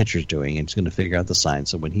what the pitcher's doing, and he's going to figure out the signs.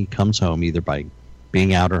 So when he comes home, either by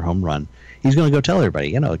being out or home run, he's going to go tell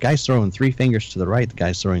everybody, the guy's throwing 3 fingers to the right, the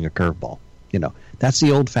guy's throwing a curveball. That's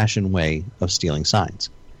the old-fashioned way of stealing signs.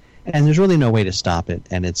 And there's really no way to stop it,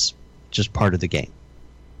 and it's just part of the game.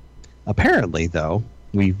 Apparently, though,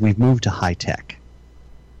 we've moved to high tech.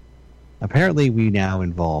 Apparently, we now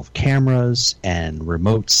involve cameras and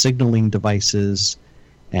remote signaling devices,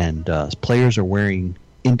 and players are wearing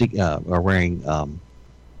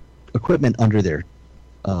equipment under their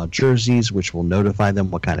jerseys, which will notify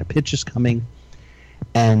them what kind of pitch is coming.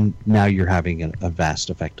 And now you're having a vast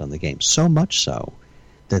effect on the game. So much so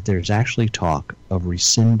that there's actually talk of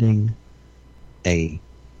rescinding a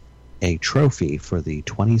trophy for the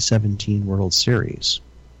 2017 World Series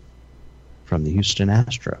from the Houston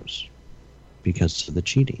Astros because of the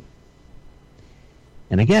cheating.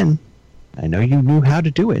 And again, I know you knew how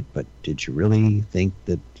to do it, but did you really think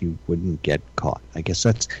that you wouldn't get caught? I guess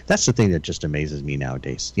that's the thing that just amazes me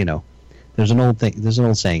nowadays. You know, there's an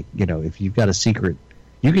old saying, you know, if you've got a secret,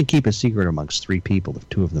 you can keep a secret amongst 3 people if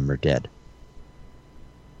 2 of them are dead.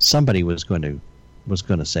 Somebody was going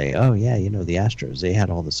to say, oh yeah, you know, the Astros, they had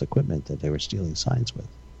all this equipment that they were stealing signs with.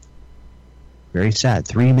 Very sad.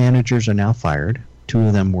 3 managers are now fired. 2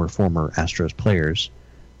 of them were former Astros players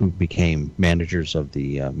who became managers of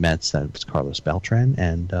the Mets. That was Carlos Beltran,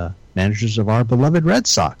 and managers of our beloved Red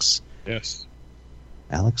Sox. Yes.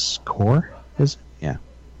 Alex Cora, is it? Yeah.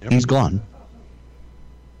 Yep. He's gone.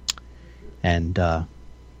 And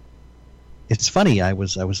it's funny. I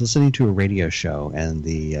was listening to a radio show, and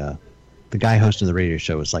the guy hosting the radio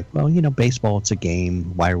show was like, well, you know, baseball, it's a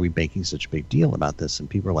game. Why are we making such a big deal about this? And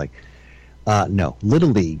people are like, no, Little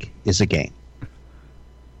League is a game.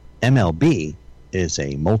 MLB is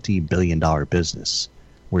a multi-billion-dollar business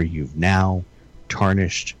where you've now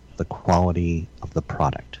tarnished the quality of the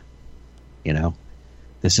product. You know,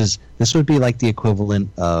 this would be like the equivalent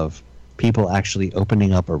of people actually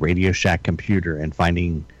opening up a Radio Shack computer and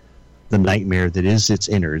finding the nightmare that is its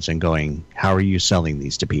innards and going, how are you selling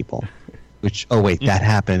these to people? Which, oh wait, that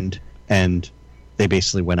happened, and they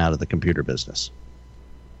basically went out of the computer business.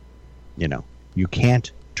 You know, you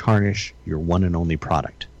can't tarnish your one and only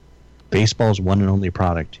product. Baseball's one and only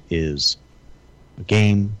product is a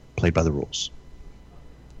game played by the rules.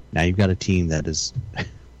 Now you've got a team that has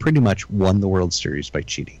pretty much won the World Series by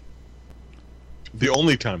cheating. The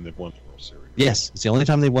only time they've won the World Series. Yes, it's the only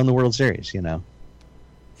time they've won the World Series, you know.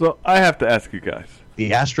 So I have to ask you guys.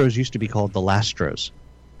 The Astros used to be called the Lastros.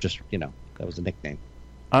 Just, you know, that was a nickname.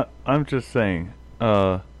 I'm just saying,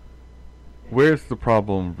 where's the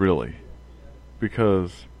problem really?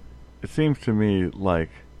 Because it seems to me like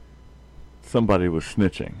somebody was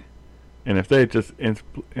snitching. And if they had just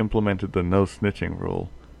implemented the no snitching rule,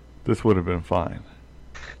 this would have been fine.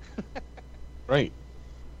 Right.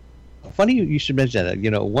 Funny you should mention that. You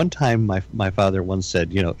know, one time my father once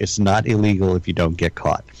said, you know, it's not illegal if you don't get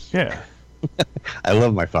caught. Yeah. I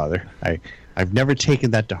love my father. I've never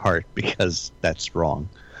taken that to heart because that's wrong.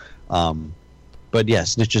 But yeah,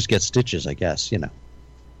 snitches get stitches, I guess, you know.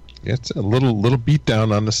 It's a little beat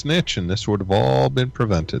down on the snitch, and this would have all been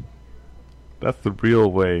prevented. That's the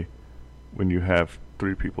real way when you have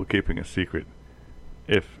 3 people keeping a secret.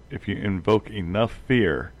 If you invoke enough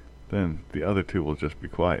fear, then the other 2 will just be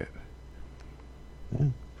quiet. Yeah.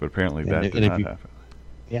 But apparently that did not happen.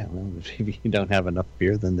 Yeah, well, if you don't have enough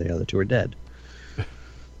fear, then the other 2 are dead.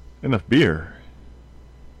 Enough beer.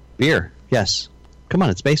 Beer, yes. Come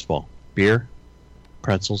on, it's baseball. Beer,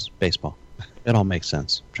 pretzels, baseball. It all makes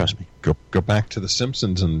sense. Trust me. Go back to The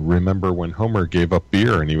Simpsons and remember when Homer gave up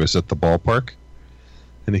beer and he was at the ballpark.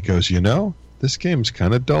 And he goes, you know, this game's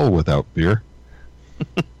kind of dull without beer.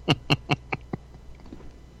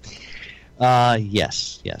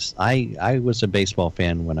 Yes. I was a baseball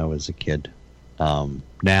fan when I was a kid.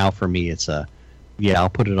 Now for me it's I'll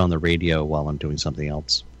put it on the radio while I'm doing something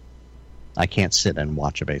else. I can't sit and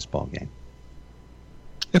watch a baseball game.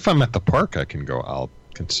 If I'm at the park, I can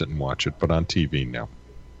sit and watch it, but on TV, no.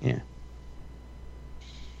 Yeah.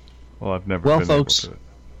 Well, I've never been folks, able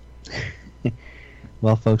to.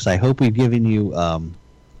 Well, folks, I hope we've given you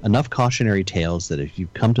enough cautionary tales that if you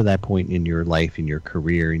come to that point in your life, in your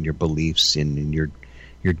career, in your beliefs, in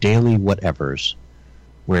your daily whatevers,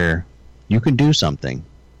 where you can do something,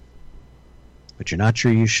 but you're not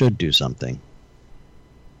sure you should do something,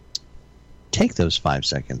 take those 5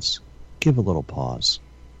 seconds. Give a little pause.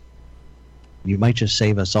 You might just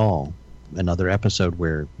save us all another episode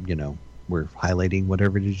where, you know, we're highlighting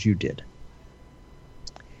whatever it is you did.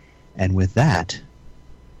 And with that,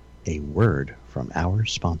 a word from our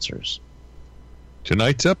sponsors.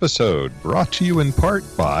 Tonight's episode brought to you in part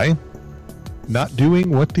by not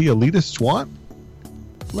doing what the elitists want?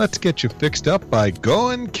 Let's get you fixed up by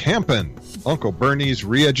going camping. Uncle Bernie's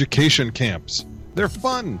re-education camps. They're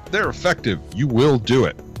fun. They're effective. You will do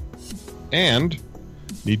it. And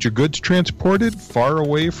need your goods transported far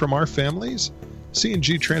away from our families?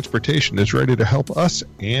 C&G Transportation is ready to help us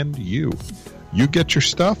and you. You get your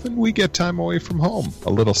stuff and we get time away from home. A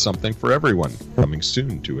little something for everyone. Coming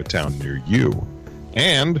soon to a town near you.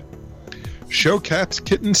 And Showcat's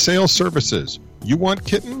Kitten Sales Services. You want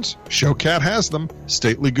kittens? Showcat has them.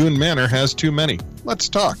 State Lagoon Manor has too many. Let's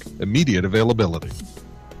talk. Immediate availability.